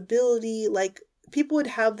possibility, like, people would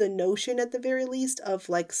have the notion at the very least of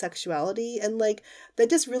like sexuality, and like that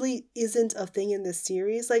just really isn't a thing in this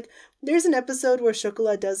series. Like there's an episode where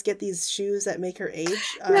Chocolat does get these shoes that make her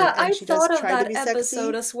age, Yeah, and I she does thought of try to that be episode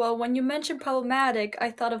sexy. as well. When you mentioned problematic,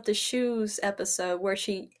 I thought of the shoes episode where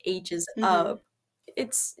she ages Mm-hmm. up.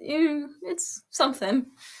 It's something.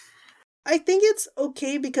 I think it's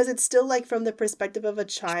okay because it's still like from the perspective of a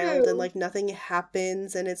child and True. like nothing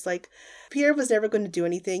happens, and it's like Pierre was never going to do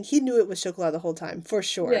anything. He knew it was Chocolat the whole time, for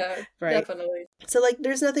sure, Yeah, right? definitely. So like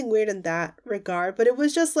there's nothing weird in that regard, but it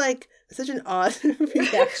was just like such an odd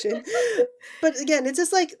reaction. But again, it's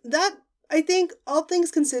just like that. I think all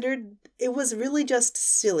things considered, it was really just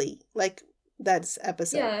silly, like that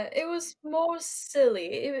episode. Yeah, it was more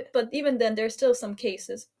silly. But even then, there's still some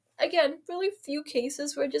cases. Again, really few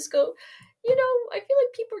cases where I just go, I feel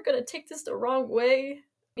like people are gonna take this the wrong way.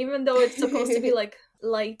 Even though it's supposed to be like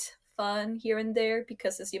light fun here and there,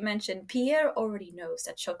 because as you mentioned, Pierre already knows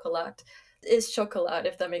that chocolate is chocolate,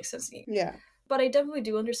 if that makes sense. Yeah. But I definitely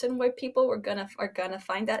do understand why people are gonna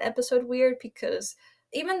find that episode weird, because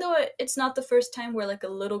even though it's not the first time where like a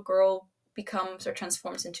little girl becomes or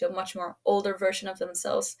transforms into a much more older version of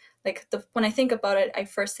themselves. Like when I think about it, I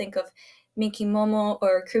first think of Miki Momo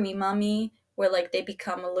or Kumi Mami, where like they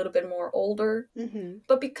become a little bit more older. Mm-hmm.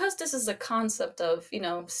 But because this is a concept of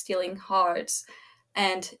stealing hearts,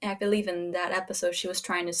 and I believe in that episode she was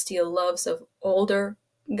trying to steal loves of older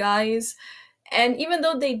guys, and even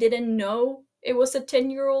though they didn't know it was a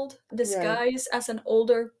 10-year-old Right. disguised as an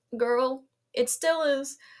older girl, it still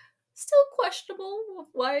is still questionable of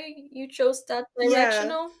why you chose that Yeah.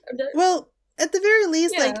 directional. Well, at the very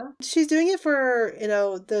least, like Yeah, she's doing it for,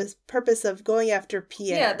 the purpose of going after yeah,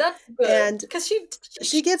 Pierre. that's good And because she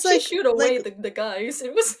she gets she like shoot away the guys.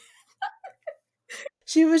 It was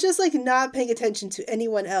she was just like not paying attention to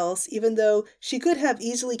anyone else, even though she could have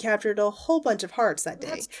easily captured a whole bunch of hearts that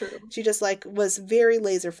that's day. true. She just like was very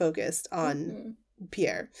laser focused on Hmm.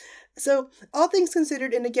 Pierre. So, all things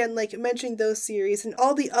considered, and again, like mentioning those series and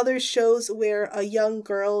all the other shows where a young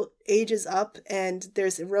girl ages up and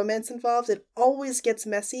there's romance involved, it always gets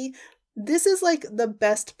messy. This is like the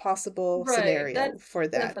best possible Right, that scenario for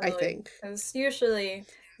that, I definitely. think. Because usually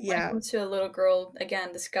when it Yeah. comes to a little girl,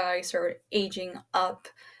 again, this guy sort of aging up,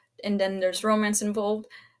 and then there's romance involved.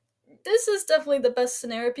 This is definitely the best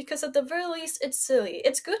scenario because at the very least it's silly.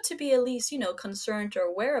 It's good to be at least, concerned or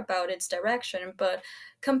aware about its direction, but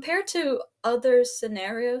compared to other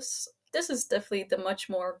scenarios, this is definitely the much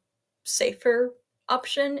more safer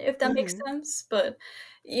option, if that makes Hmm. sense. But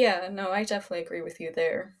yeah, no, I definitely agree with you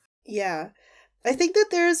there. Yeah. I think that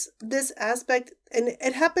there's this aspect, and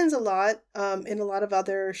it happens a lot in a lot of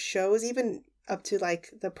other shows, even up to like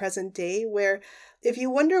the present day, where if you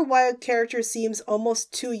wonder why a character seems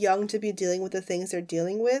almost too young to be dealing with the things they're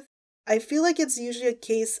dealing with, I feel like it's usually a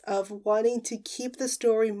case of wanting to keep the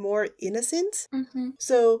story more innocent. Hmm.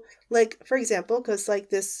 So, like, for example, because like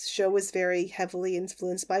this show was very heavily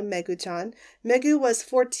influenced by Megu-chan. Megu was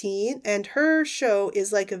 14, and her show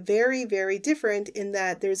is like very, very different in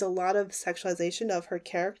that there's a lot of sexualization of her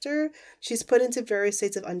character. She's put into various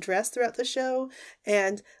states of undress throughout the show,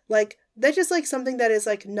 and like that's just like something that is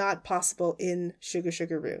like not possible in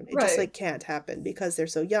Sugar Rune. It just Right. like can't happen because they're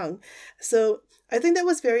so young. So I think that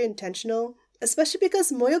was very intentional, especially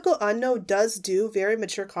because Moyoko Anno does do very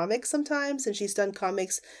mature comics sometimes, and she's done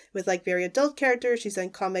comics with like very adult characters. She's done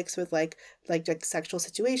comics with like sexual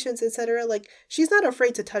situations, etc. Like she's not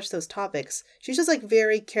afraid to touch those topics. She's just like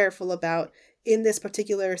very careful about in this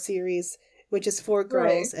particular series, which is for Right.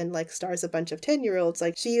 girls and like stars a bunch of 10-year-olds.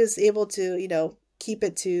 Like she is able to, keep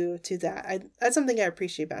it to that. That's something I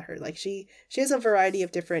appreciate about her. Like she has a variety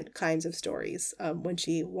of different kinds of stories when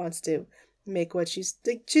she wants to make what she's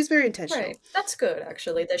very Right. intentional. That's good,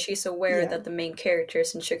 actually, that she's aware Yeah. that the main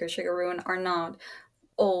characters in Sugar Rune are not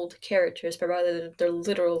old characters, but rather they're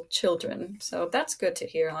literal children. So that's good to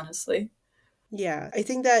hear, honestly. Yeah, I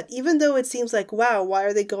think that even though it seems like, wow, why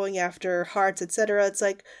are they going after hearts, etc., it's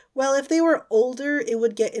like, well, if they were older, it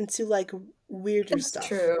would get into like weirder That's stuff,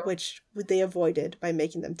 true. which they avoided by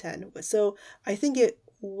making them 10. So I think it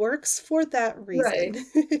works for that Right.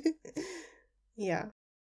 reason. Yeah.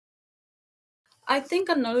 I think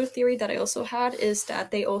another theory that I also had is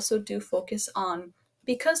that they also do focus on,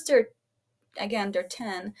 because they're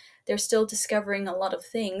 10, they're still discovering a lot of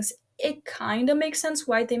things. It kind of makes sense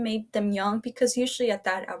why they made them young, because usually at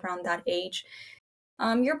that around that age,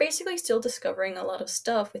 you're basically still discovering a lot of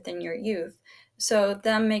stuff within your youth. So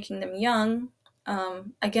them making them young,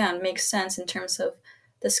 again, makes sense in terms of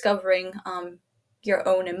discovering your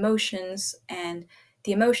own emotions and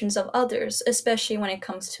the emotions of others, especially when it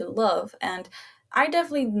comes to love. And I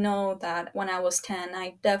definitely know that when I was 10,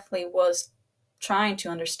 I definitely was trying to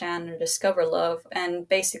understand or discover love, and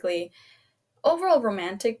basically overall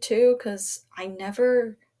romantic too, because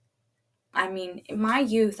I mean, in my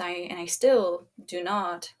youth, I still do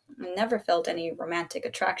not, I never felt any romantic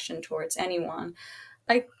attraction towards anyone.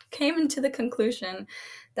 I came into the conclusion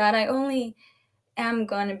that I only am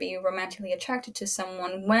going to be romantically attracted to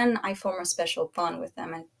someone when I form a special bond with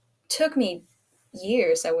them. And it took me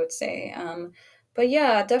years, I would say. But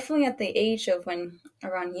yeah, definitely at the age of when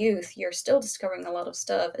around youth, you're still discovering a lot of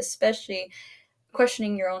stuff, especially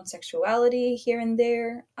questioning your own sexuality here and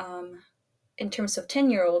there. In terms of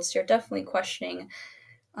 10-year-olds, you're definitely questioning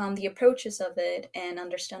the approaches of it and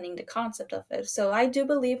understanding the concept of it. So I do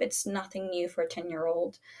believe it's nothing new for a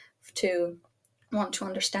 10-year-old to want to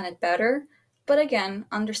understand it better. But again,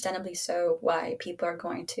 understandably so, why people are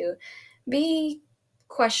going to be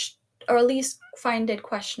question or at least find it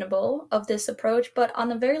questionable of this approach. But on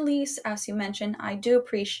the very least, as you mentioned, I do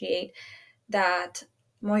appreciate that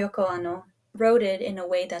Moyoko Ano wrote it in a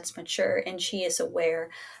way that's mature and she is aware,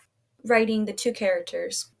 writing the two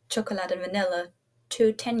characters, Chocolate and Vanilla,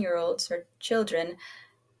 to 10-year-olds or children,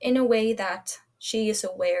 in a way that she is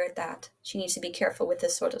aware that she needs to be careful with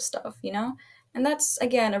this sort of stuff, you know? And that's,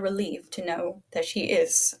 again, a relief to know that she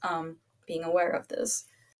is being aware of this.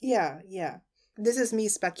 Yeah, yeah. This is me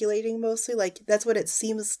speculating mostly. Like that's what it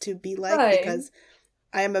seems to be like Right. because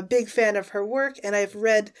I am a big fan of her work and I've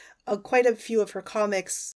read quite a few of her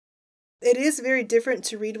comics. It is very different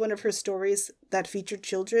to read one of her stories that feature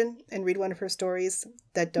children and read one of her stories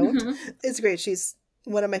that don't. Hmm. It's great. She's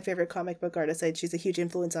one of my favorite comic book artists. She's a huge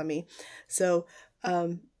influence on me. So,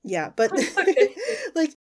 yeah, but Okay.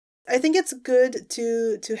 like I think it's good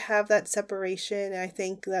to have that separation. And I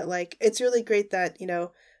think that like it's really great that,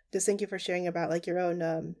 just thank you for sharing about like your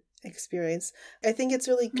own experience. I think it's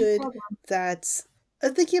really No good problem. that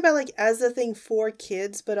thinking about like as a thing for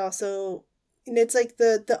kids, but also And it's like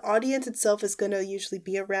the audience itself is going to usually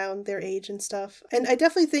be around their age and stuff. And I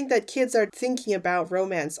definitely think that kids are thinking about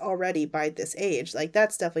romance already by this age. Like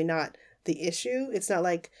that's definitely not the issue. It's not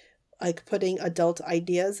like putting adult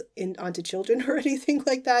ideas in onto children or anything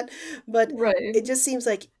like that. But Right. it just seems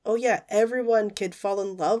like, oh yeah, everyone could fall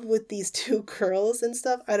in love with these two girls and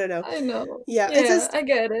stuff. I don't know. I know. Yeah, it's Yeah, just I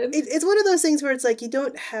get it. it's one of those things where it's like you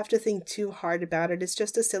don't have to think too hard about it. It's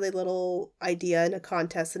just a silly little idea in a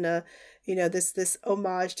contest and a this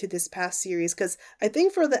homage to this past series. Because I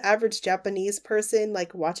think for the average Japanese person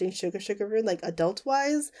like watching Sugar Rune, like adult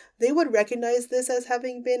wise, they would recognize this as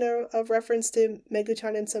having been a reference to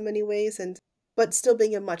Megu-chan in so many ways, and but still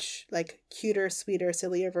being a much like cuter, sweeter,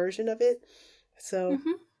 sillier version of it. So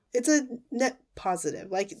Hmm. it's a net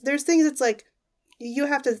positive. Like there's things it's like you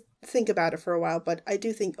have to think about it for a while, but I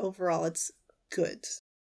do think overall it's good.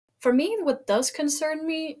 For me, what does concern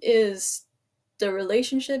me is the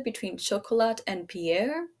relationship between Chocolat and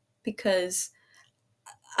Pierre, because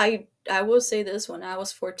I will say this: when I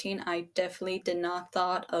was 14, I definitely did not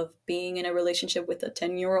thought of being in a relationship with a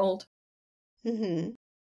 10-year-old. Mm-hmm.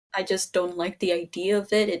 I just don't like the idea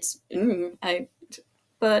of it.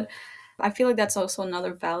 But I feel like that's also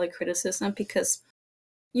another valid criticism, because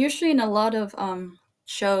usually in a lot of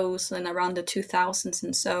shows in around the 2000s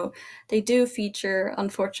and so, they do feature,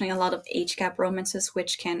 unfortunately, a lot of age gap romances,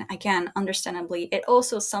 which can, again, understandably, it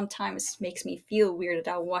also sometimes makes me feel weirded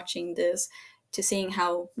out watching this, to seeing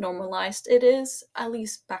how normalized it is, at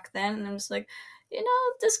least back then. And I was like,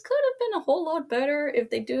 this could have been a whole lot better if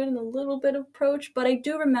they do it in a little bit of approach. But I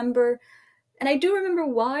do remember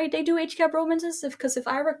why they do age gap romances, because if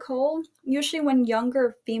I recall, usually when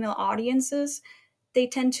younger female audiences, they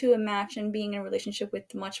tend to imagine being in a relationship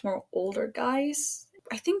with much more older guys.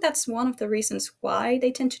 I think that's one of the reasons why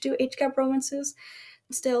they tend to do age gap romances.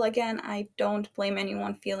 Still, again, I don't blame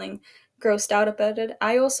anyone feeling grossed out about it.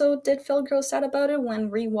 I also did feel grossed out about it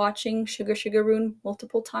when rewatching Sugar Rune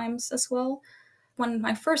multiple times as well. When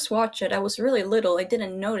I first watched it, I was really little. I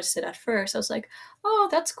didn't notice it at first. I was like, "Oh,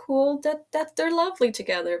 that's cool. That they're lovely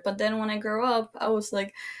together." But then when I grew up, I was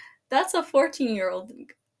like, "That's a 14-year-old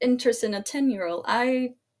interested in a 10-year-old."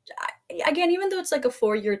 I again, even though it's like a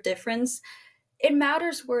 4-year difference, it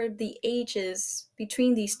matters where the ages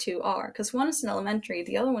between these two are, because one is in elementary,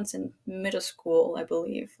 the other one's in middle school, I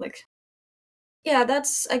believe. Like, yeah,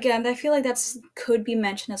 that's, again, I feel like that's could be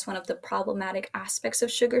mentioned as one of the problematic aspects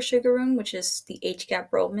of Sugar Rune, which is the age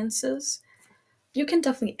gap romances. You can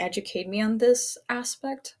definitely educate me on this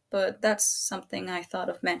aspect, but that's something I thought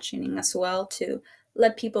of mentioning as well, to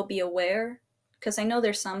let people be aware, because I know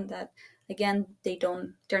there's some that, again,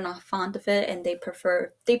 they're not fond of it, and they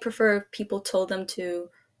prefer people told them to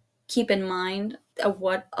keep in mind of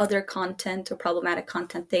what other content or problematic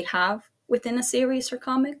content they have within a series or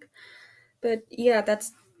comic. But yeah,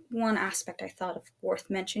 that's one aspect I thought of worth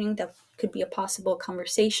mentioning that could be a possible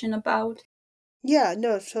conversation about. Yeah,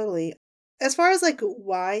 no, totally. As far as like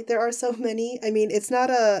why there are so many, I mean, it's not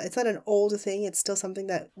an old thing. It's still something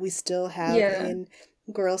that we still have Yeah. in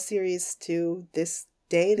girl series to this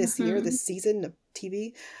day, this year, Hmm. this season of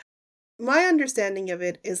TV. My understanding of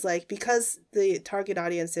it is like because the target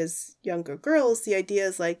audience is younger girls, the idea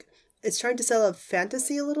is like it's trying to sell a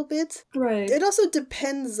fantasy a little bit. Right. It also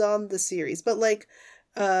depends on the series, but like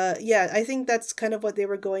yeah, I think that's kind of what they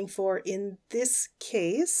were going for in this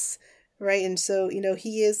case, right? And so,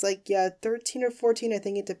 he is like yeah, 13 or 14, I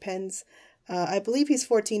think it depends. I believe he's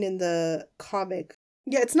 14 in the comic.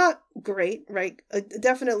 Yeah, it's not great, right?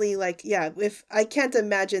 Definitely, like, yeah, if I can't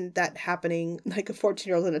imagine that happening, like a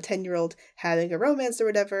 14-year-old and a 10-year-old having a romance or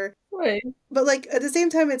whatever. Right. But, like, at the same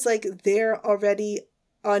time, it's like they're already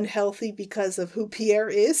unhealthy because of who Pierre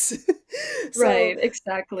is. So Right,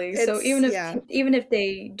 exactly. So it's, yeah. even if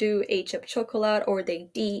they do H up chocolate or they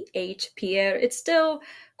DH Pierre, it's still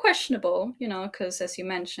questionable, because as you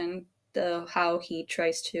mentioned, the how he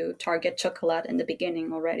tries to target chocolate in the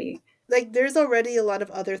beginning already. Like, there's already a lot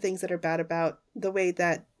of other things that are bad about the way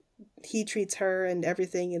that he treats her and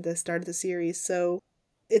everything in the start of the series. So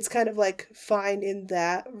it's kind of like fine in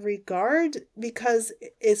that regard because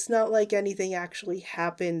it's not like anything actually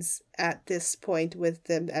happens at this point with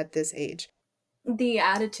them at this age. The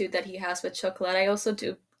attitude that he has with chocolate, I also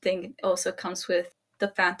do think also comes with the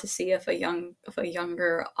fantasy of a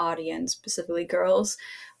younger audience, specifically girls,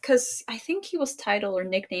 because I think he was titled or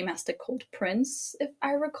nicknamed as the Cold Prince, if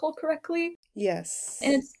I recall correctly. And Yes.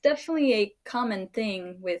 it's definitely a common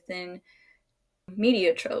thing within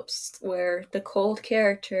media tropes where the cold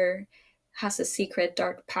character has a secret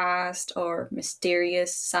dark past or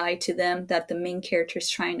mysterious side to them that the main character is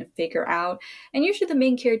trying to figure out. And usually the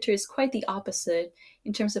main character is quite the opposite.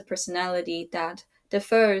 in terms of personality that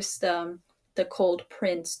differs the cold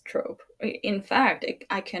prince trope. In fact,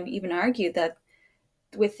 I can even argue that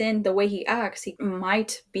within the way he acts, he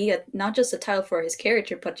might be not just a title for his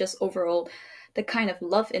character, but just overall the kind of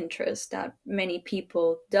love interest that many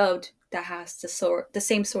people dubbed that has the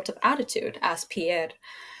same sort of attitude as Pierre.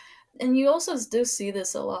 And you also do see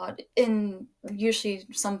this a lot in usually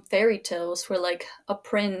some fairy tales where like a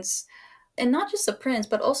prince, and not just a prince,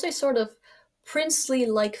 but also a sort of princely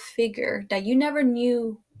like figure that you never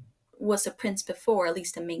knew was a prince before, at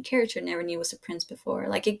least the main character never knew was a prince before.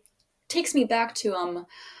 Like it takes me back to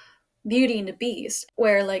Beauty and the Beast,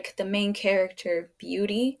 where like the main character,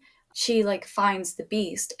 Beauty, she like finds the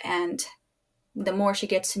beast, and the more she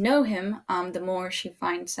gets to know him, the more she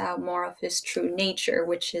finds out more of his true nature,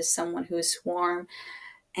 which is someone who's warm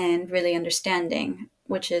and really understanding,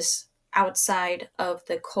 which is outside of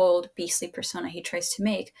the cold, beastly persona he tries to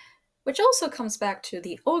make. Which also comes back to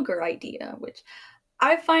the ogre idea, which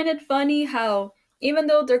I find it funny how, even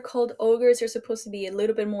though they're called ogres, they're supposed to be a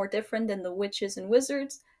little bit more different than the witches and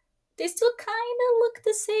wizards. They still kind of look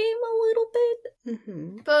the same a little bit.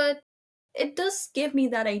 Mm-hmm. But it does give me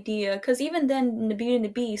that idea, because even then in the Beauty and the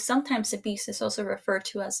Beast, sometimes the beast is also referred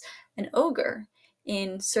to as an ogre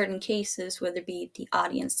in certain cases, whether it be the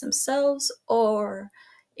audience themselves or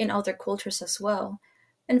in other cultures as well.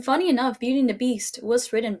 And funny enough, Beauty and the Beast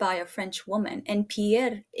was written by a French woman, and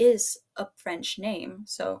Pierre is a French name.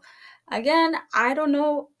 So again, I don't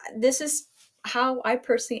know. This is how I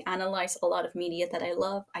personally analyze a lot of media that I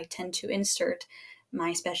love. I tend to insert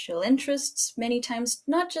my special interests many times,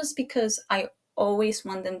 not just because I always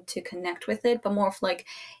want them to connect with it, but more of like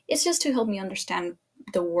it's just to help me understand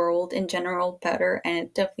the world in general better, and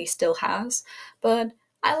it definitely still has. But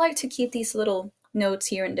I like to keep these little notes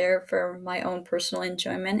here and there for my own personal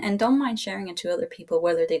enjoyment, and don't mind sharing it to other people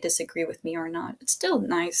whether they disagree with me or not. It's still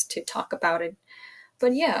nice to talk about it.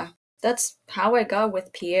 But yeah, that's how I got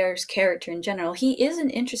with Pierre's character in general. He is an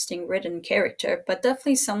interesting written character, but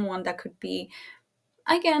definitely someone that could be,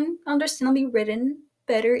 again, understandably written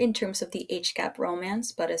better in terms of the age gap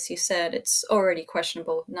romance, but as you said, it's already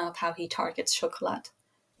questionable enough how he targets Chocolat.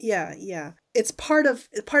 Yeah, yeah. It's part of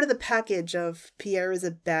the package of Pierre is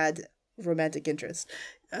a bad romantic interest.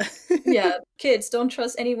 Yeah, kids, don't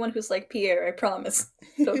trust anyone who's like Pierre, I promise.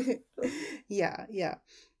 Yeah, yeah.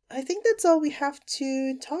 I think that's all we have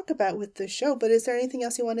to talk about with the show, but is there anything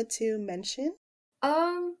else you wanted to mention?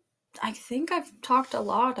 Um, I think I've talked a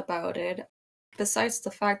lot about it. Besides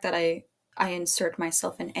the fact that I insert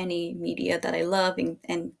myself in any media that I love,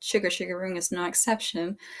 and Sugar Rune is no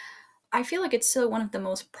exception. I feel like it's still one of the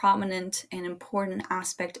most prominent and important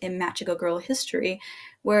aspect in magical girl history,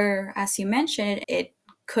 where, as you mentioned, it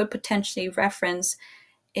could potentially reference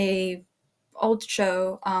a old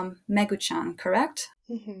show, Megu-chan, correct?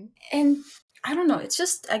 Hmm. And I don't know, it's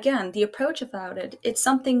just, again, the approach about it, it's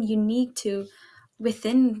something unique to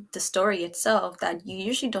within the story itself that you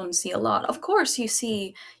usually don't see a lot. Of course, you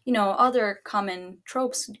see, other common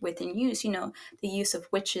tropes within use, the use of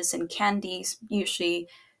witches and candies, usually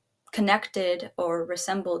connected or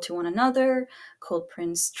resemble to one another, Cold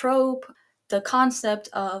Prince trope, the concept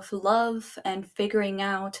of love and figuring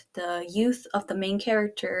out the youth of the main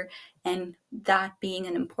character, and that being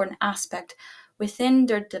an important aspect within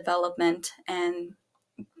their development, and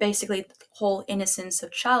basically the whole innocence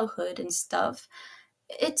of childhood and stuff.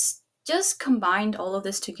 It's just combined all of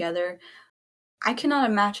this together. I cannot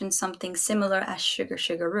imagine something similar as Sugar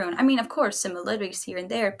Rune. I mean, of course, similarities here and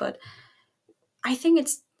there, but I think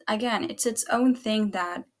it's, again, it's its own thing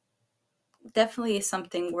that definitely is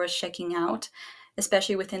something worth checking out,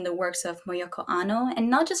 especially within the works of Moyoko Ano, and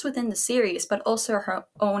not just within the series, but also her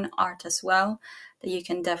own art as well, that you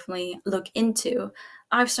can definitely look into.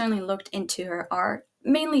 I've certainly looked into her art,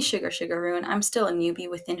 mainly Sugar Rune. I'm still a newbie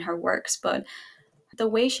within her works, but the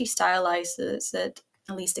way she stylizes it,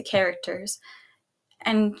 at least the characters,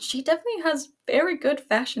 and she definitely has very good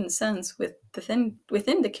fashion sense within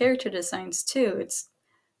the character designs too. It's,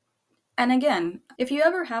 and again, if you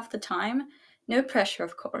ever have the time, no pressure,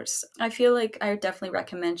 of course. I feel like I would definitely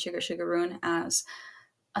recommend Sugar Rune as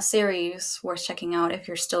a series worth checking out if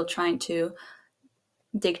you're still trying to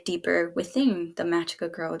dig deeper within the magical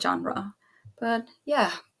girl genre. But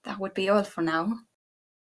yeah, that would be all for now.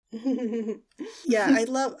 Yeah, I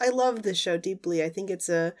love this show deeply. I think it's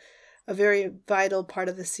a very vital part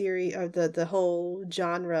of the series or the whole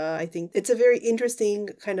genre. I think it's a very interesting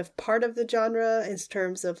kind of part of the genre in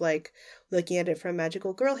terms of like looking at it from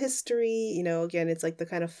magical girl history. Again, it's like the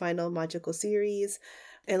kind of final magical series,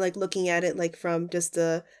 and like looking at it like from just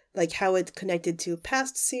like how it connected to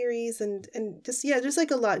past series and just yeah, there's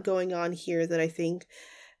like a lot going on here that I think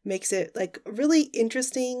makes it like really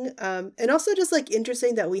interesting, and also just like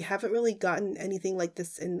interesting that we haven't really gotten anything like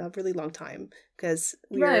this in a really long time because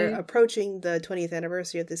we're Right. approaching the 20th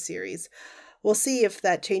anniversary of this series. We'll see if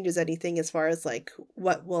that changes anything as far as like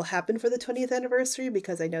what will happen for the 20th anniversary,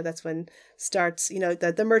 because I know that's when starts,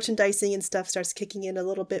 the merchandising and stuff starts kicking in a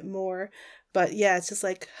little bit more. But yeah, it's just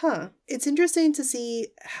like, it's interesting to see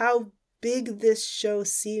how big this show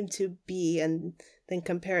seemed to be and then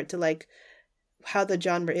compare it to like how the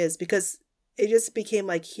genre is, because it just became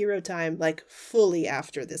like hero time like fully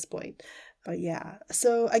after this point. But yeah,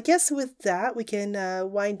 so I guess with that we can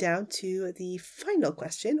wind down to the final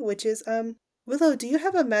question, which is Willow, do you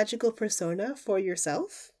have a magical persona for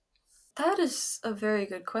yourself? That is a very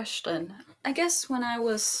good question. I guess when I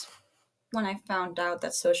found out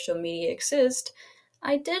that social media exists,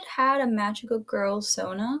 I did had a magical girl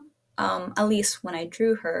Sona. At least when I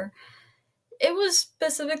drew her, it was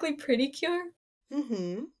specifically pretty cute.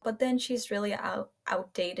 Mm-hmm. But then she's really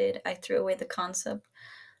outdated. I threw away the concept.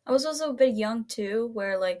 I was also a bit young too,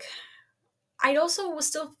 where like I also was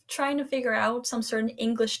still trying to figure out some certain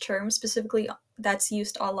English terms specifically that's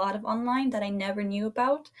used a lot of online that I never knew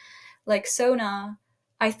about. Like Sona,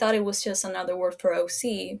 I thought it was just another word for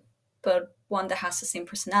OC, but one that has the same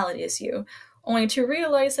personality as you. Only to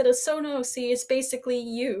realize that a Sona OC is basically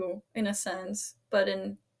you, in a sense, but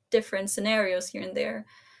in different scenarios here and there.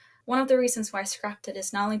 One of the reasons why I scrapped it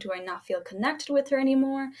is not only do I not feel connected with her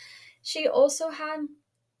anymore, she also had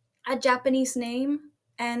a Japanese name.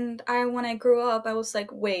 And when I grew up, I was like,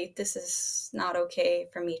 wait, this is not okay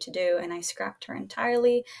for me to do. And I scrapped her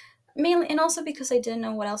entirely. Mainly, and also because I didn't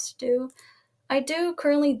know what else to do. I do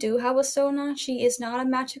currently do have a Sona. She is not a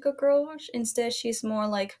magical girl. Instead, she's more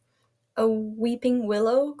like a weeping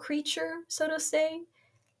willow creature, so to say.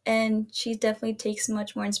 And she definitely takes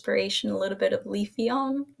much more inspiration, a little bit of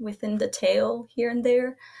Leafeon within the tail here and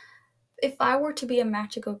there. If I were to be a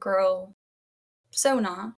magical girl,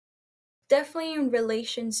 Sona, definitely in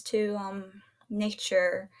relations to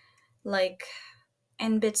nature, like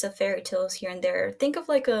and bits of fairy tales here and there. Think of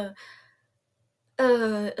like a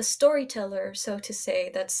storyteller, so to say,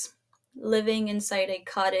 that's living inside a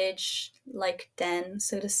cottage like den,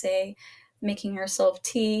 so to say, making herself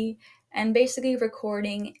tea and basically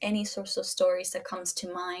recording any sorts of stories that comes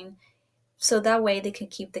to mind. So that way they can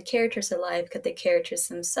keep the characters alive because the characters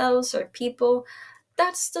themselves are people.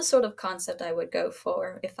 That's the sort of concept I would go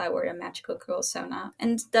for if I were a magical girl Sona,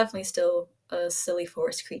 and definitely still a silly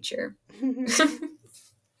forest creature.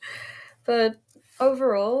 But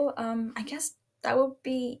overall, I guess that would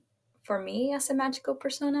be for me as a magical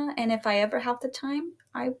persona. And if I ever have the time,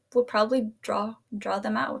 I will probably draw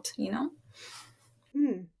them out. You know.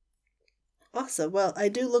 Hmm. Awesome. Well, I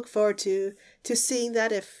do look forward to seeing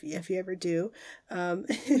that if you ever do. Um,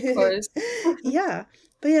 Of course. yeah.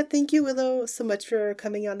 But yeah, thank you, Willow, so much for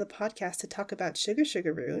coming on the podcast to talk about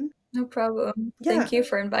Sugar Rune. No problem. Yeah, Thank you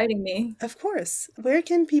for inviting me. of course. Where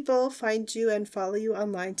can people find you and follow you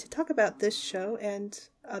online to talk about this show and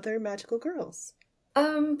other magical girls?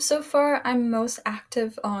 So far I'm most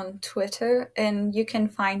active on Twitter, and you can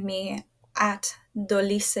find me at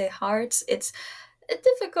dolicehearts. It's a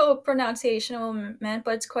difficult pronunciation, man,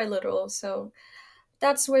 but it's quite literal. So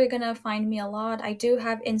that's where you're gonna find me a lot. I do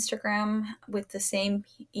have Instagram with the same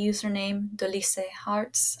username,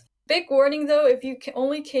 dolicehearts. Big warning though, if you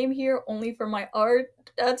only came here only for my art,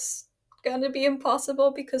 that's gonna be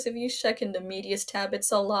impossible because if you check in the medias tab,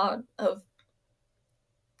 it's a lot of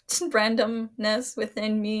randomness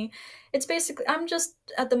within me. It's basically, I'm just,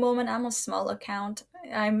 at the moment, I'm a small account.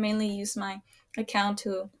 I mainly use my account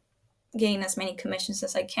to gain as many commissions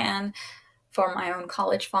as I can for my own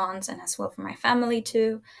college funds and as well for my family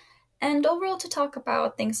too. And overall to talk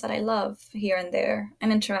about things that I love here and there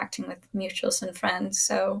and interacting with mutuals and friends.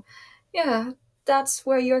 So, yeah, that's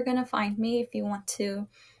where you're gonna find me if you want to,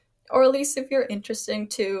 or at least if you're interested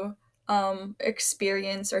to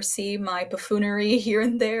experience or see my buffoonery here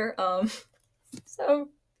and there. So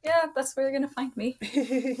yeah, that's where you're gonna find me.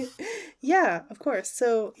 Yeah, of course.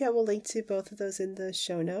 So, yeah, we'll link to both of those in the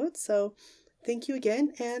show notes. So, thank you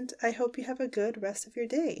again, and I hope you have a good rest of your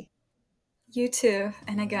day. You too.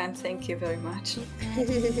 And again, thank you very much.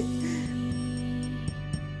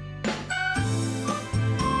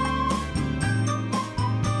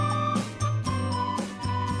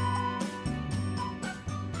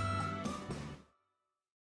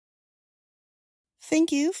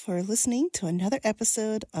 Thank you for listening to another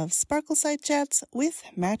episode of Sparkleside Chats with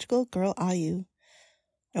Magical Girl Ayu.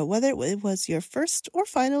 Now, whether it was your first or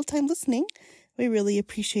final time listening, we really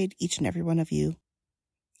appreciate each and every one of you.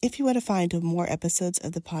 If you want to find more episodes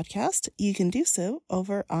of the podcast, you can do so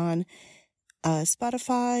over on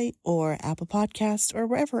Spotify or Apple Podcasts or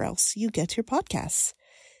wherever else you get your podcasts.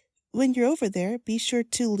 When you're over there, be sure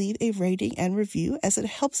to leave a rating and review as it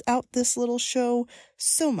helps out this little show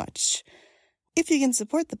so much. If you can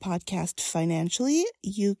support the podcast financially,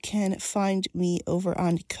 you can find me over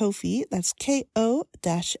on Ko-fi. That's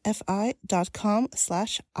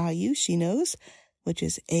ko-fi.com/ayushinos, which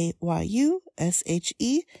is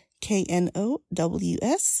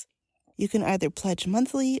AYUSHEKNOWS. You can either pledge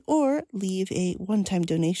monthly or leave a one-time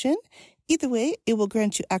donation. Either way, it will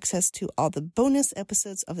grant you access to all the bonus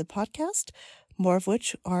episodes of the podcast, more of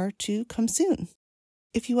which are to come soon.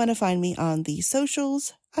 If you want to find me on the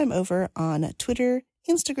socials, I'm over on Twitter,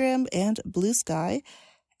 Instagram, and Blue Sky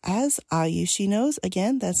as Ayushinos.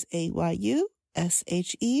 Again, that's AYUSHEKNOWS.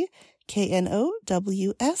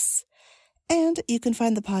 And you can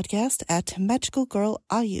find the podcast at Magical Girl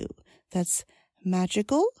Ayu. That's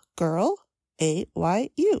Magical Girl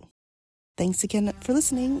AYU. Thanks again for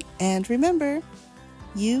listening, and remember,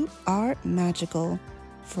 you are magical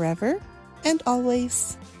forever and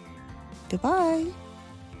always. Goodbye.